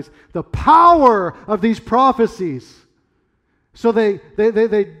recognize the power of these prophecies. So they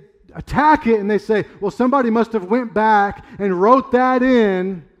attack it and they say, well, somebody must have went back and wrote that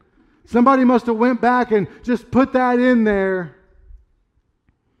in. Somebody must have went back and just put that in there.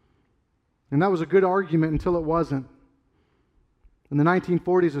 And that was a good argument until it wasn't. In the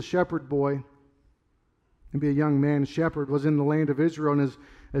 1940s, a shepherd boy, maybe a young man shepherd, was in the land of Israel, and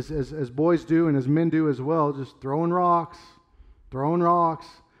as boys do and as men do as well, just throwing rocks,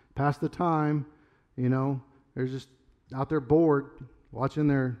 pass the time. They're just out there bored, watching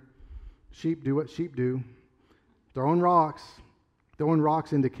their sheep do what sheep do, throwing rocks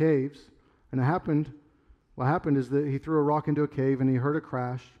into caves. And what happened is that he threw a rock into a cave and he heard a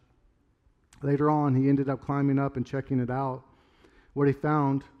crash. Later on, he ended up climbing up and checking it out. What he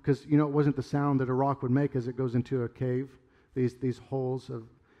found, because it wasn't the sound that a rock would make as it goes into a cave, these holes of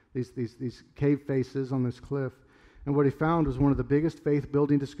these cave faces on this cliff. And what he found was one of the biggest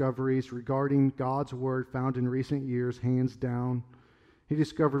faith-building discoveries regarding God's Word found in recent years, hands down. He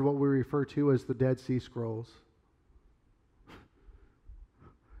discovered what we refer to as the Dead Sea Scrolls.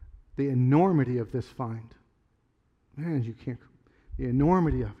 The enormity of this find. Man, the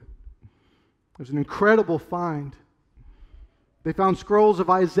enormity of it. It was an incredible find. They found scrolls of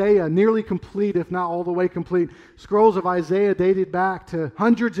Isaiah, nearly complete, if not all the way complete. Scrolls of Isaiah dated back to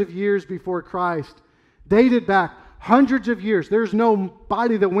hundreds of years before Christ. Dated back hundreds of years. There's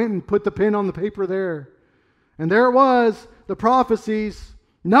nobody that went and put the pen on the paper there. And there it was, the prophecies.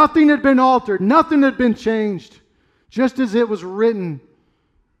 Nothing had been altered. Nothing had been changed. just as it was written.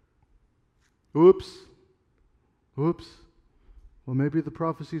 Oops. Oops. Well, maybe the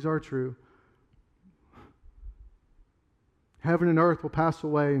prophecies are true. Heaven and earth will pass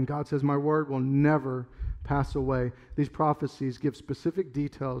away, and God says, my word will never pass away. These prophecies give specific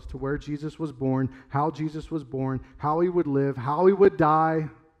details to where Jesus was born, how Jesus was born, how he would live, how he would die.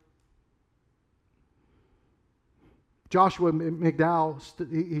 Joshua McDowell,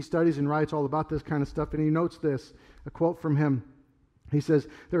 he studies and writes all about this kind of stuff, and he notes this, a quote from him. He says,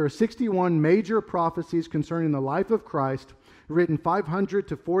 there are 61 major prophecies concerning the life of Christ, written 500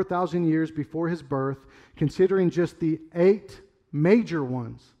 to 4,000 years before his birth, considering just the 8 major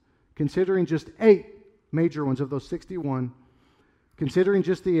ones. Considering just 8 major ones of those 61. Considering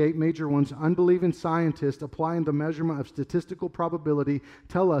just the 8 major ones, unbelieving scientists applying the measurement of statistical probability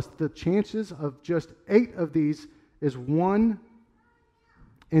tell us the chances of just 8 of these is 1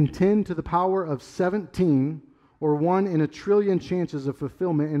 in 10 to the power of 17, or 1 in a trillion chances of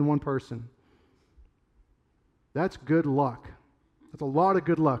fulfillment in one person. That's good luck. That's a lot of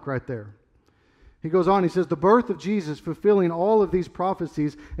good luck right there. He goes on, he says, the birth of Jesus fulfilling all of these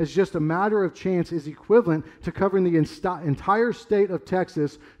prophecies as just a matter of chance is equivalent to covering the entire state of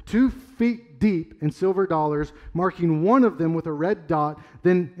Texas 2 feet deep in silver dollars, marking one of them with a red dot,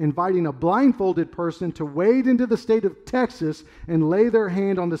 then inviting a blindfolded person to wade into the state of Texas and lay their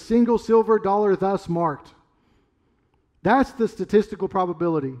hand on the single silver dollar thus marked. That's the statistical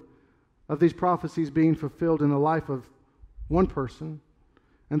probability of these prophecies being fulfilled in the life of one person.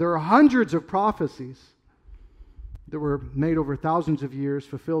 And there are hundreds of prophecies that were made over thousands of years,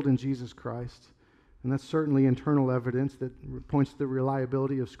 fulfilled in Jesus Christ. And that's certainly internal evidence that points to the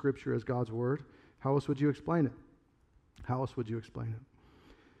reliability of Scripture as God's Word. How else would you explain it? How else would you explain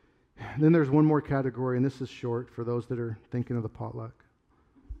it? And then there's one more category, and this is short for those that are thinking of the potluck.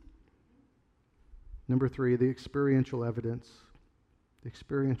 Number 3, the experiential evidence. The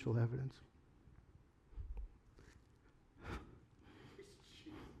experiential evidence.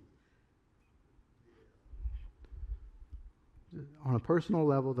 On a personal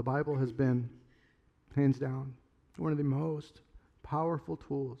level, the Bible has been, hands down, one of the most powerful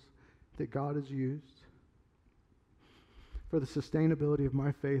tools that God has used for the sustainability of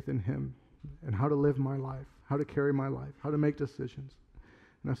my faith in Him and how to live my life, how to carry my life, how to make decisions.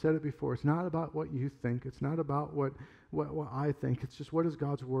 And I've said it before, it's not about what you think. It's not about what I think. It's just, what does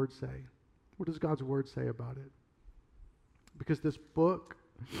God's Word say? What does God's Word say about it? Because this book,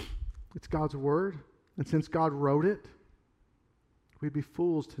 it's God's Word. And since God wrote it, we'd be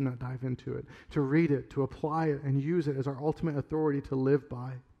fools to not dive into it, to read it, to apply it, and use it as our ultimate authority to live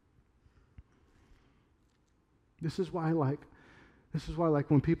by. This is why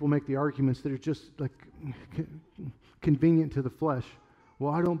when people make the arguments that are just like convenient to the flesh.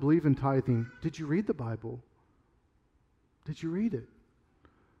 Well, I don't believe in tithing. Did you read the Bible? Did you read it?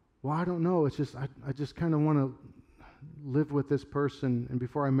 Well, I don't know. It's just I just kind of want to live with this person, and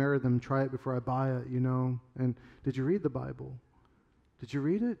before I marry them, try it before I buy it, And did you read the Bible? Did you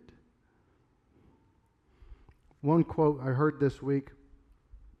read it? One quote I heard this week,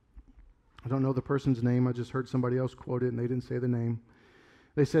 I don't know the person's name, I just heard somebody else quote it and they didn't say the name.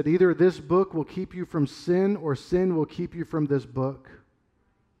 They said, either this book will keep you from sin or sin will keep you from this book.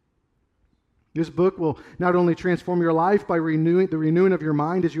 This book will not only transform your life by the renewing of your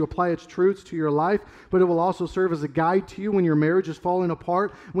mind as you apply its truths to your life, but it will also serve as a guide to you when your marriage is falling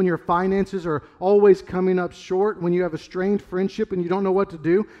apart, when your finances are always coming up short, when you have a strained friendship and you don't know what to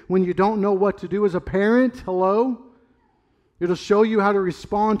do, when you don't know what to do as a parent. Hello? It'll show you how to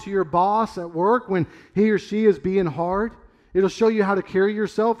respond to your boss at work when he or she is being hard. It'll show you how to carry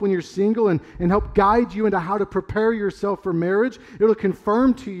yourself when you're single and help guide you into how to prepare yourself for marriage. It'll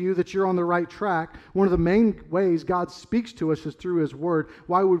confirm to you that you're on the right track. One of the main ways God speaks to us is through His Word.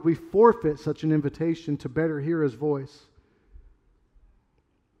 Why would we forfeit such an invitation to better hear His voice?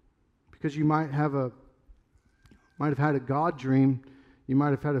 Because you might have had a God dream. You might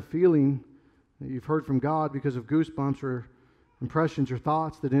have had a feeling that you've heard from God because of goosebumps or impressions or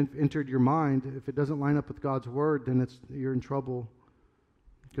thoughts that entered your mind. If it doesn't line up with God's Word, then you're in trouble.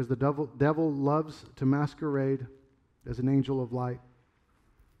 Because the devil loves to masquerade as an angel of light.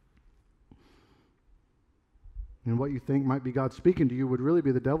 And what you think might be God speaking to you would really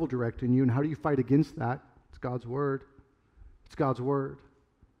be the devil directing you. And how do you fight against that? It's God's Word. It's God's Word.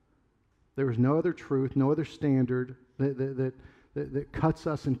 There is no other truth, no other standard that cuts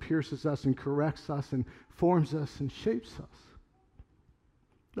us and pierces us and corrects us and forms us and shapes us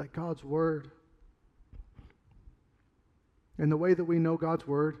like God's Word. And the way that we know God's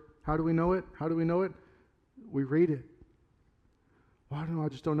Word, how do we know it? How do we know it? We read it. Well, I don't know, I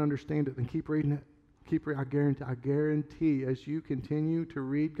just don't understand it. Then keep reading it. Keep reading. I guarantee as you continue to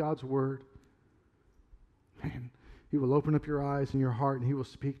read God's word, man, He will open up your eyes and your heart, and He will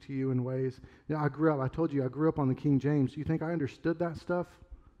speak to you in ways. I told you, I grew up on the King James. You think I understood that stuff?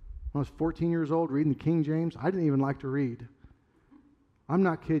 When I was 14 years old reading the King James, I didn't even like to read. I'm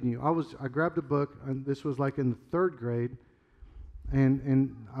not kidding you. I grabbed a book, and this was like in the 3rd grade,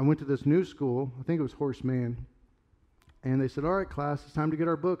 and I went to this new school. I think it was Horace Mann. And they said, all right, class, it's time to get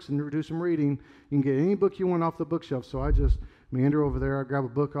our books and do some reading. You can get any book you want off the bookshelf. So I just meander over there. I grab a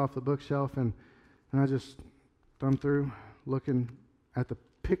book off the bookshelf, and I just thumb through, looking at the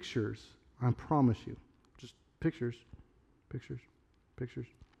pictures. I promise you. Just pictures, pictures, pictures.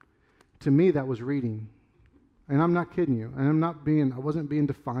 To me, that was reading. And I'm not kidding you. And I wasn't being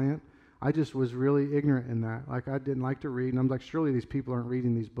defiant. I just was really ignorant in that. Like, I didn't like to read. And I'm like, surely these people aren't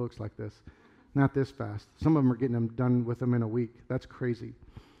reading these books like this. Not this fast. Some of them are getting them done with them in a week. That's crazy.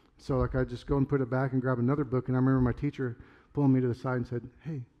 So like I just go and put it back and grab another book. And I remember my teacher pulling me to the side and said,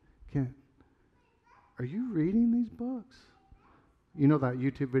 hey, Kent, are you reading these books? You know that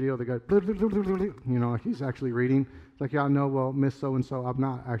YouTube video, the guy, like he's actually reading. It's like, yeah, no, well, Miss So-and-so, I'm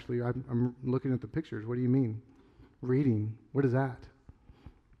not actually. I'm looking at the pictures. What do you mean? Reading. What is that?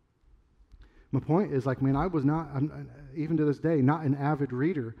 My point is, like, man, I'm even to this day, not an avid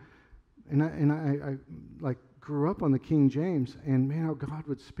reader. And I like grew up on the King James, and man, how God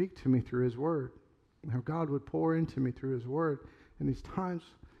would speak to me through His Word, how God would pour into me through His Word. And these times,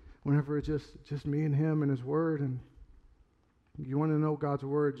 whenever it's just me and Him and His Word, and you want to know God's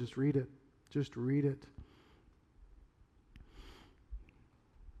Word, just read it. Just read it.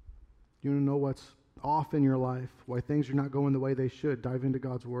 You want to know what's off in your life, why things are not going the way they should, dive into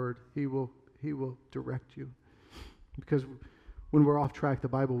God's Word. He will direct you. Because when we're off track, the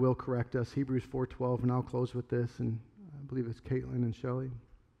Bible will correct us. Hebrews 4:12, and I'll close with this, and I believe it's Caitlin and Shelley.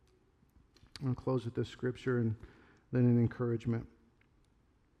 I'll close with this scripture and then an encouragement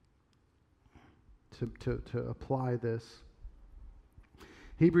to apply this.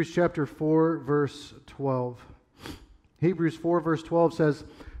 Hebrews chapter 4, verse 12. Hebrews 4, verse 12 says,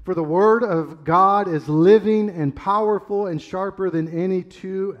 for the word of God is living and powerful and sharper than any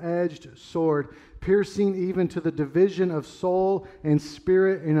two-edged sword, piercing even to the division of soul and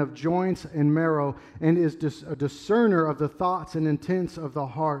spirit and of joints and marrow, and is a discerner of the thoughts and intents of the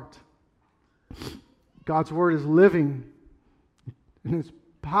heart. God's word is living, and it's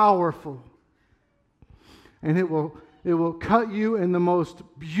powerful, and it will cut you in the most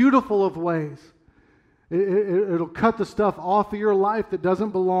beautiful of ways. It'll cut the stuff off of your life that doesn't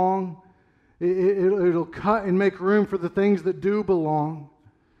belong. It'll cut and make room for the things that do belong.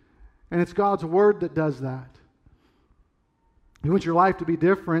 And it's God's word that does that. You want your life to be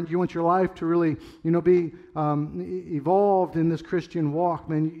different. You want your life to really, be evolved in this Christian walk.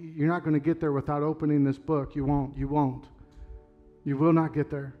 Man, you're not going to get there without opening this book. You won't. You won't. You will not get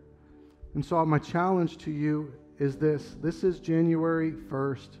there. And so my challenge to you is this. This is January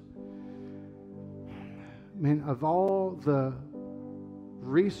 1st. Man, of all the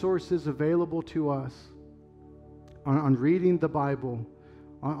resources available to us on reading the Bible,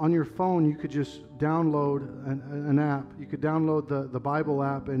 on your phone, you could just download an app. You could download the Bible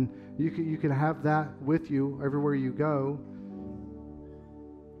app, and you could have that with you everywhere you go.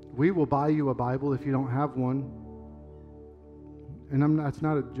 We will buy you a Bible if you don't have one. And it's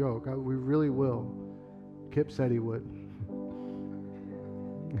not a joke. We really will. Kip said he would.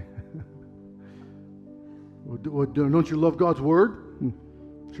 Well, don't you love God's word?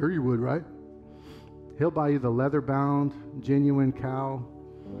 Sure you would, right? He'll buy you the leather-bound, genuine cow.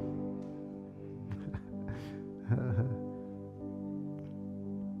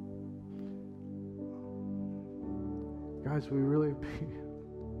 Guys, I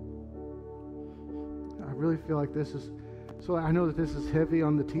really feel like this is, so I know that this is heavy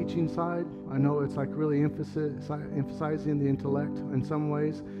on the teaching side. I know it's like really emphasizing the intellect in some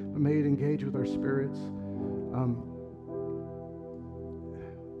ways, but may it engage with our spirits.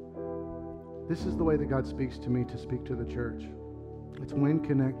 This is the way that God speaks to me to speak to the church. It's win,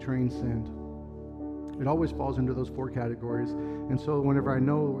 connect, train, send. It always falls into those 4 categories. And so whenever I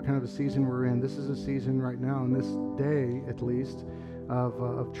know what kind of a season we're in, this is a season right now, in this day at least,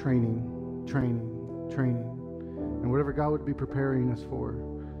 of training. And whatever God would be preparing us for,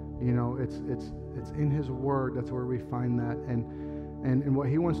 it's in His Word. That's where we find that. And what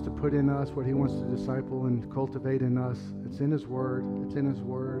He wants to put in us, what He wants to disciple and cultivate in us, it's in His Word. It's in His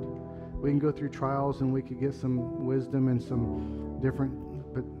Word. We can go through trials and we could get some wisdom and some different,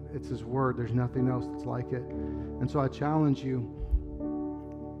 but it's His Word. There's nothing else that's like it. And so I challenge you,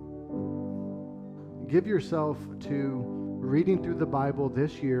 give yourself to reading through the Bible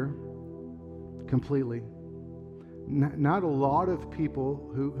this year. completely. Not a lot of people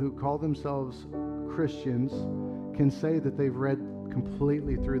who call themselves Christians can say that they've read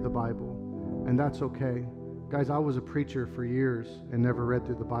completely through the Bible, and that's okay. Guys, I was a preacher for years and never read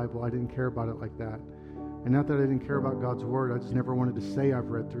through the Bible. I didn't care about it like that. And not that I didn't care about God's Word, I just never wanted to say I've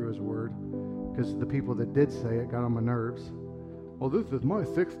read through His Word, because the people that did say it got on my nerves. Well, this is my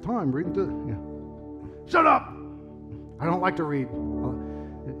 6th time reading through. Yeah. Shut up! I don't like to read.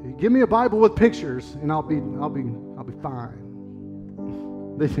 Give me a Bible with pictures, and I'll be fine.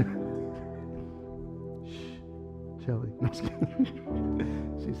 Shh, Shelly. No, just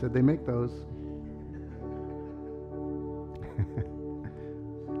kidding. She said they make those.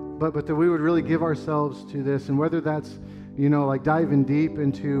 but that we would really give ourselves to this, and whether that's, like diving deep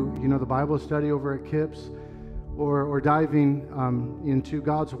into, the Bible study over at KIPS, or diving into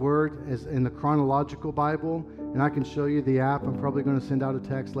God's Word as in the chronological Bible. And I can show you the app. I'm probably going to send out a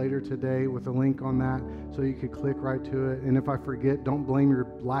text later today with a link on that, so you could click right to it. And if I forget, don't blame your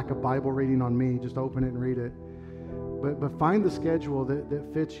lack of Bible reading on me. Just open it and read it. But find the schedule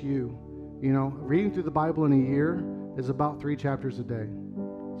that fits you. Reading through the Bible in a year is about 3 chapters a day.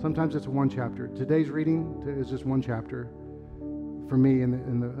 Sometimes it's 1 chapter. Today's reading is just 1 chapter for me in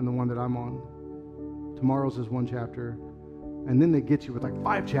the one that I'm on. Tomorrow's is 1 chapter. And then they get you with like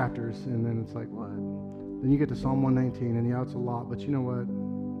 5 chapters, and then it's like, what? Then you get to Psalm 119, and it's a lot, but you know what?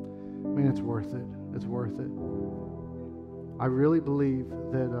 Man, it's worth it. It's worth it. I really believe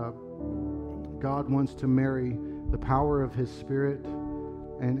that God wants to marry the power of His Spirit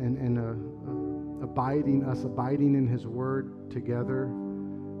and abiding in His Word together,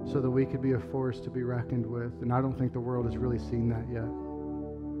 so that we could be a force to be reckoned with. And I don't think the world has really seen that yet.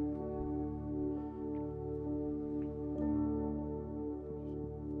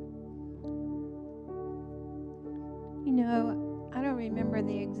 I don't remember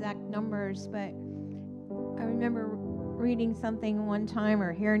the exact numbers, but I remember reading something one time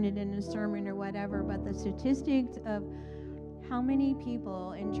or hearing it in a sermon or whatever, but the statistics of how many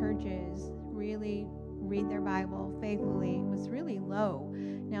people in churches really read their Bible faithfully was really low.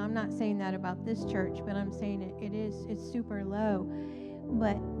 Now, I'm not saying that about this church, but I'm saying it's super low.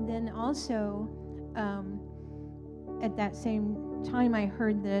 But then also, at that same time, I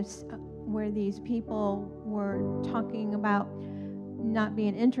heard this where these people were talking about not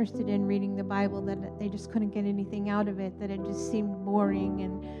being interested in reading the Bible, that they just couldn't get anything out of it, that it just seemed boring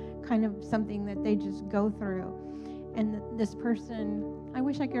and kind of something that they just go through. And this person, I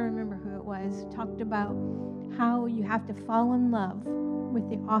wish I could remember who it was, talked about how you have to fall in love with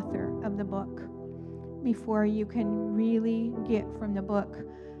the author of the book before you can really get from the book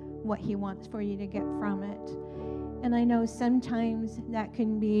what he wants for you to get from it. And I know sometimes that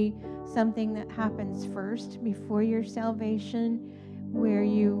can be something that happens first before your salvation, where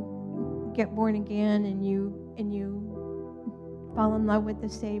you get born again and you fall in love with the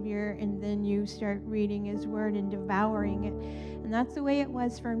Savior, and then you start reading His Word and devouring it. And that's the way it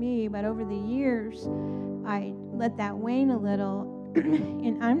was for me. But over the years, I let that wane a little,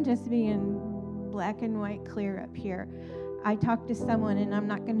 and I'm just being black and white clear up here. I talked to someone, and I'm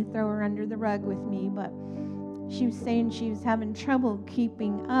not going to throw her under the rug with me, but she was saying she was having trouble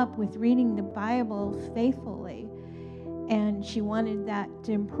keeping up with reading the Bible faithfully, and she wanted that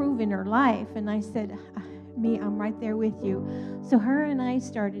to improve in her life. And I said, I'm right there with you. So her and I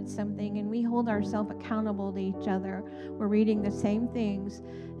started something, and we hold ourselves accountable to each other. We're reading the same things,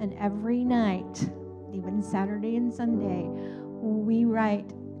 and every night, even Saturday and Sunday, we write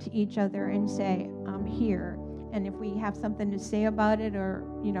to each other and say, I'm here. And if we have something to say about it, or,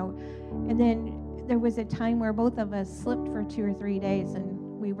 and then there was a time where both of us slipped for 2 or 3 days, and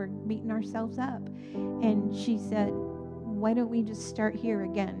we were beating ourselves up. And she said, why don't we just start here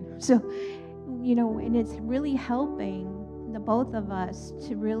again? So, and it's really helping the both of us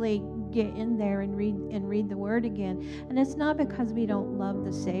to really get in there and read the Word again. And it's not because we don't love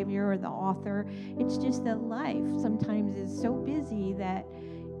the Savior or the author. It's just that life sometimes is so busy that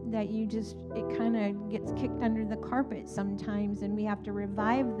it kind of gets kicked under the carpet sometimes, and we have to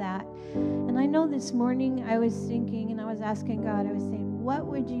revive that. And I know this morning I was thinking, and I was asking God, I was saying, what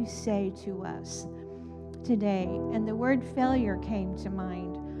would you say to us today? And the word failure came to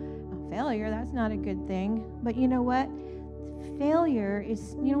mind. Failure, that's not a good thing. But you know what? Failure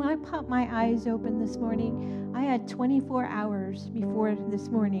is, when I popped my eyes open this morning, I had 24 hours before this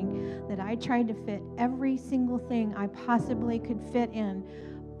morning that I tried to fit every single thing I possibly could fit in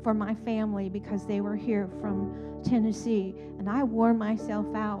for my family, because they were here from Tennessee, and I wore myself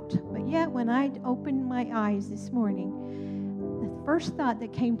out. But yet, when I opened my eyes this morning, the first thought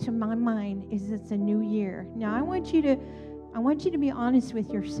that came to my mind is it's a new year. Now, I want you to I want you to be honest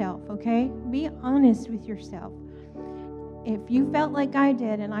with yourself, okay? Be honest with yourself. If you felt like I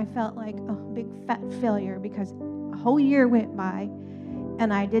did, and I felt like a big fat failure because a whole year went by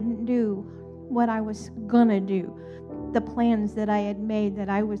and I didn't do what I was gonna do, the plans that I had made that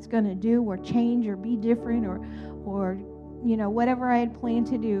I was gonna do or change or be different or whatever I had planned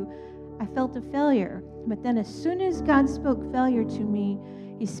to do, I felt a failure. But then as soon as God spoke failure to me,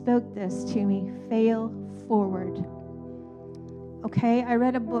 he spoke this to me: fail forward. Okay, I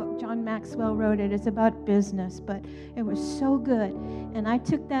read a book, John Maxwell wrote it. It's about business, but it was so good. And I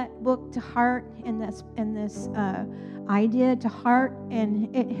took that book to heart and this idea to heart,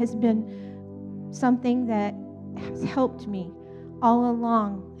 and it has been something that has helped me all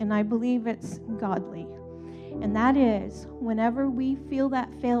along, and I believe it's godly. And that is, whenever we feel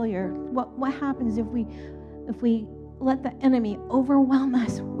that failure, what happens if we let the enemy overwhelm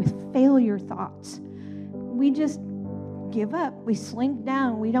us with failure thoughts? We just give up. We slink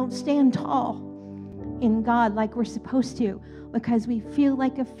down. We don't stand tall in God like we're supposed to because we feel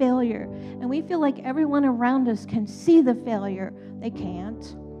like a failure. And we feel like everyone around us can see the failure. They can't,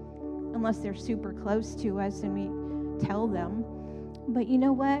 unless they're super close to us and we tell them. But you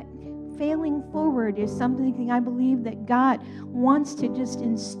know what? Failing forward is something I believe that God wants to just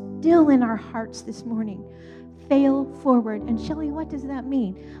instill in our hearts this morning. Fail forward. And Shelley, what does that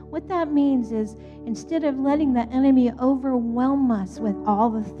mean? What that means is, instead of letting the enemy overwhelm us with all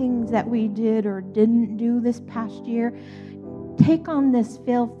the things that we did or didn't do this past year, take on this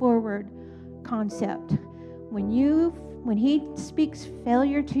fail forward concept. When he speaks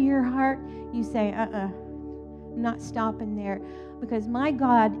failure to your heart, you say, I'm not stopping there. Because my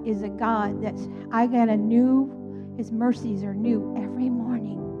God is a God his mercies are new every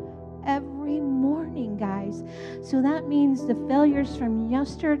morning. Every morning, guys. So that means the failures from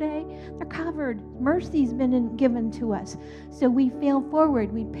yesterday, they're covered. Mercy's been given to us. So we fail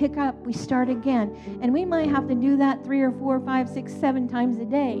forward, we pick up, we start again. And we might have to do that 3 or 4, 5, 6, 7 times a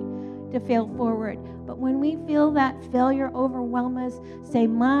day to fail forward. But when we feel that failure overwhelm us, say,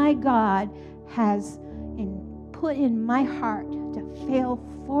 my God has put in my heart to fail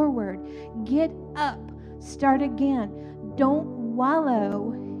forward. Get up, start again. Don't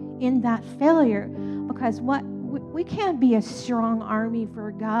wallow in that failure, because we can't be a strong army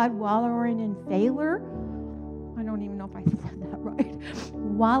for God wallowing in failure. I don't even know if I said that right.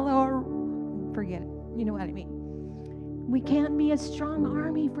 Forget it. You know what I mean. We can't be a strong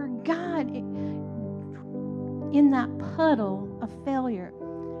army for God in that puddle of failure.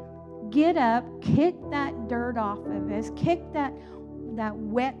 Get up, kick that dirt off of us, kick that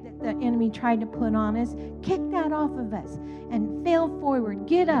wet that the enemy tried to put on us, kick that off of us and fail forward.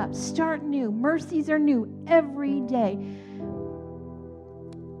 Get up, start new. Mercies are new every day.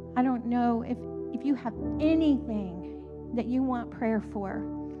 I don't know if you have anything that you want prayer for.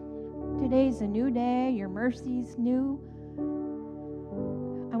 Today's a new day, your mercy's new.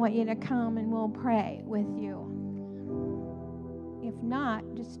 I want you to come and we'll pray with you. If not,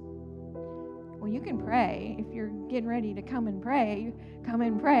 you can pray. If you're getting ready to come and pray, come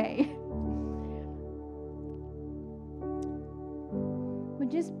and pray. But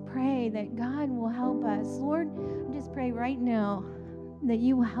just pray that God will help us. Lord, I just pray right now that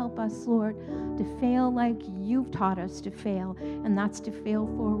you will help us, Lord, to fail like you've taught us to fail, and that's to fail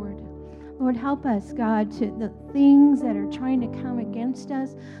forward. Lord, help us, God, to the things that are trying to come against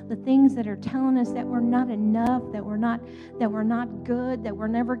us, the things that are telling us that we're not enough, that we're not good, that we're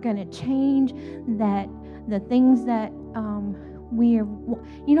never going to change, that the things that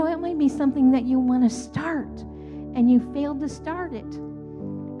it might be something that you want to start and you failed to start it.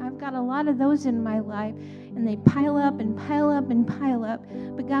 I've got a lot of those in my life, and they pile up and pile up and pile up.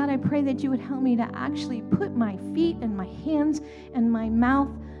 But God, I pray that you would help me to actually put my feet and my hands and my mouth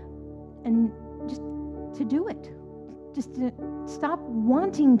and just to do it. Just to stop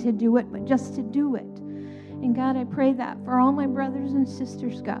wanting to do it, but just to do it. And God, I pray that for all my brothers and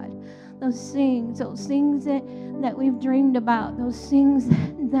sisters, God, those things that we've dreamed about, those things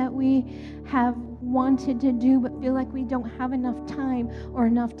that we have wanted to do but feel like we don't have enough time or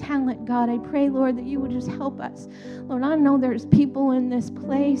enough talent, God, I pray, Lord, that you would just help us. Lord, I know there's people in this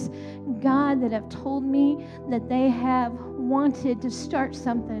place, God, that have told me that they have wanted to start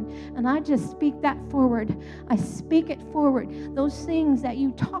something, and I just speak that forward. I speak it forward. Those things that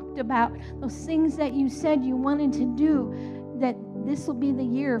you talked about, those things that you said you wanted to do, that this will be the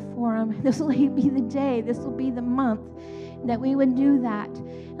year for them. This will be the day. This will be the month. that we would do that.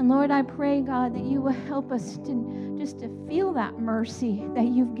 And Lord, I pray, God, that you will help us to just to feel that mercy that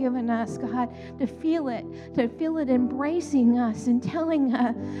you've given us, God, to feel it embracing us and telling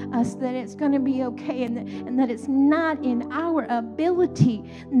us that it's going to be okay, and that it's not in our ability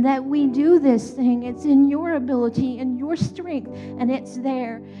that we do this thing. It's in your ability and your strength, and it's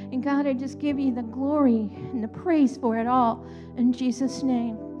there. And God, I just give you the glory and the praise for it all in Jesus'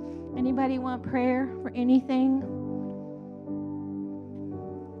 name. Anybody want prayer for anything?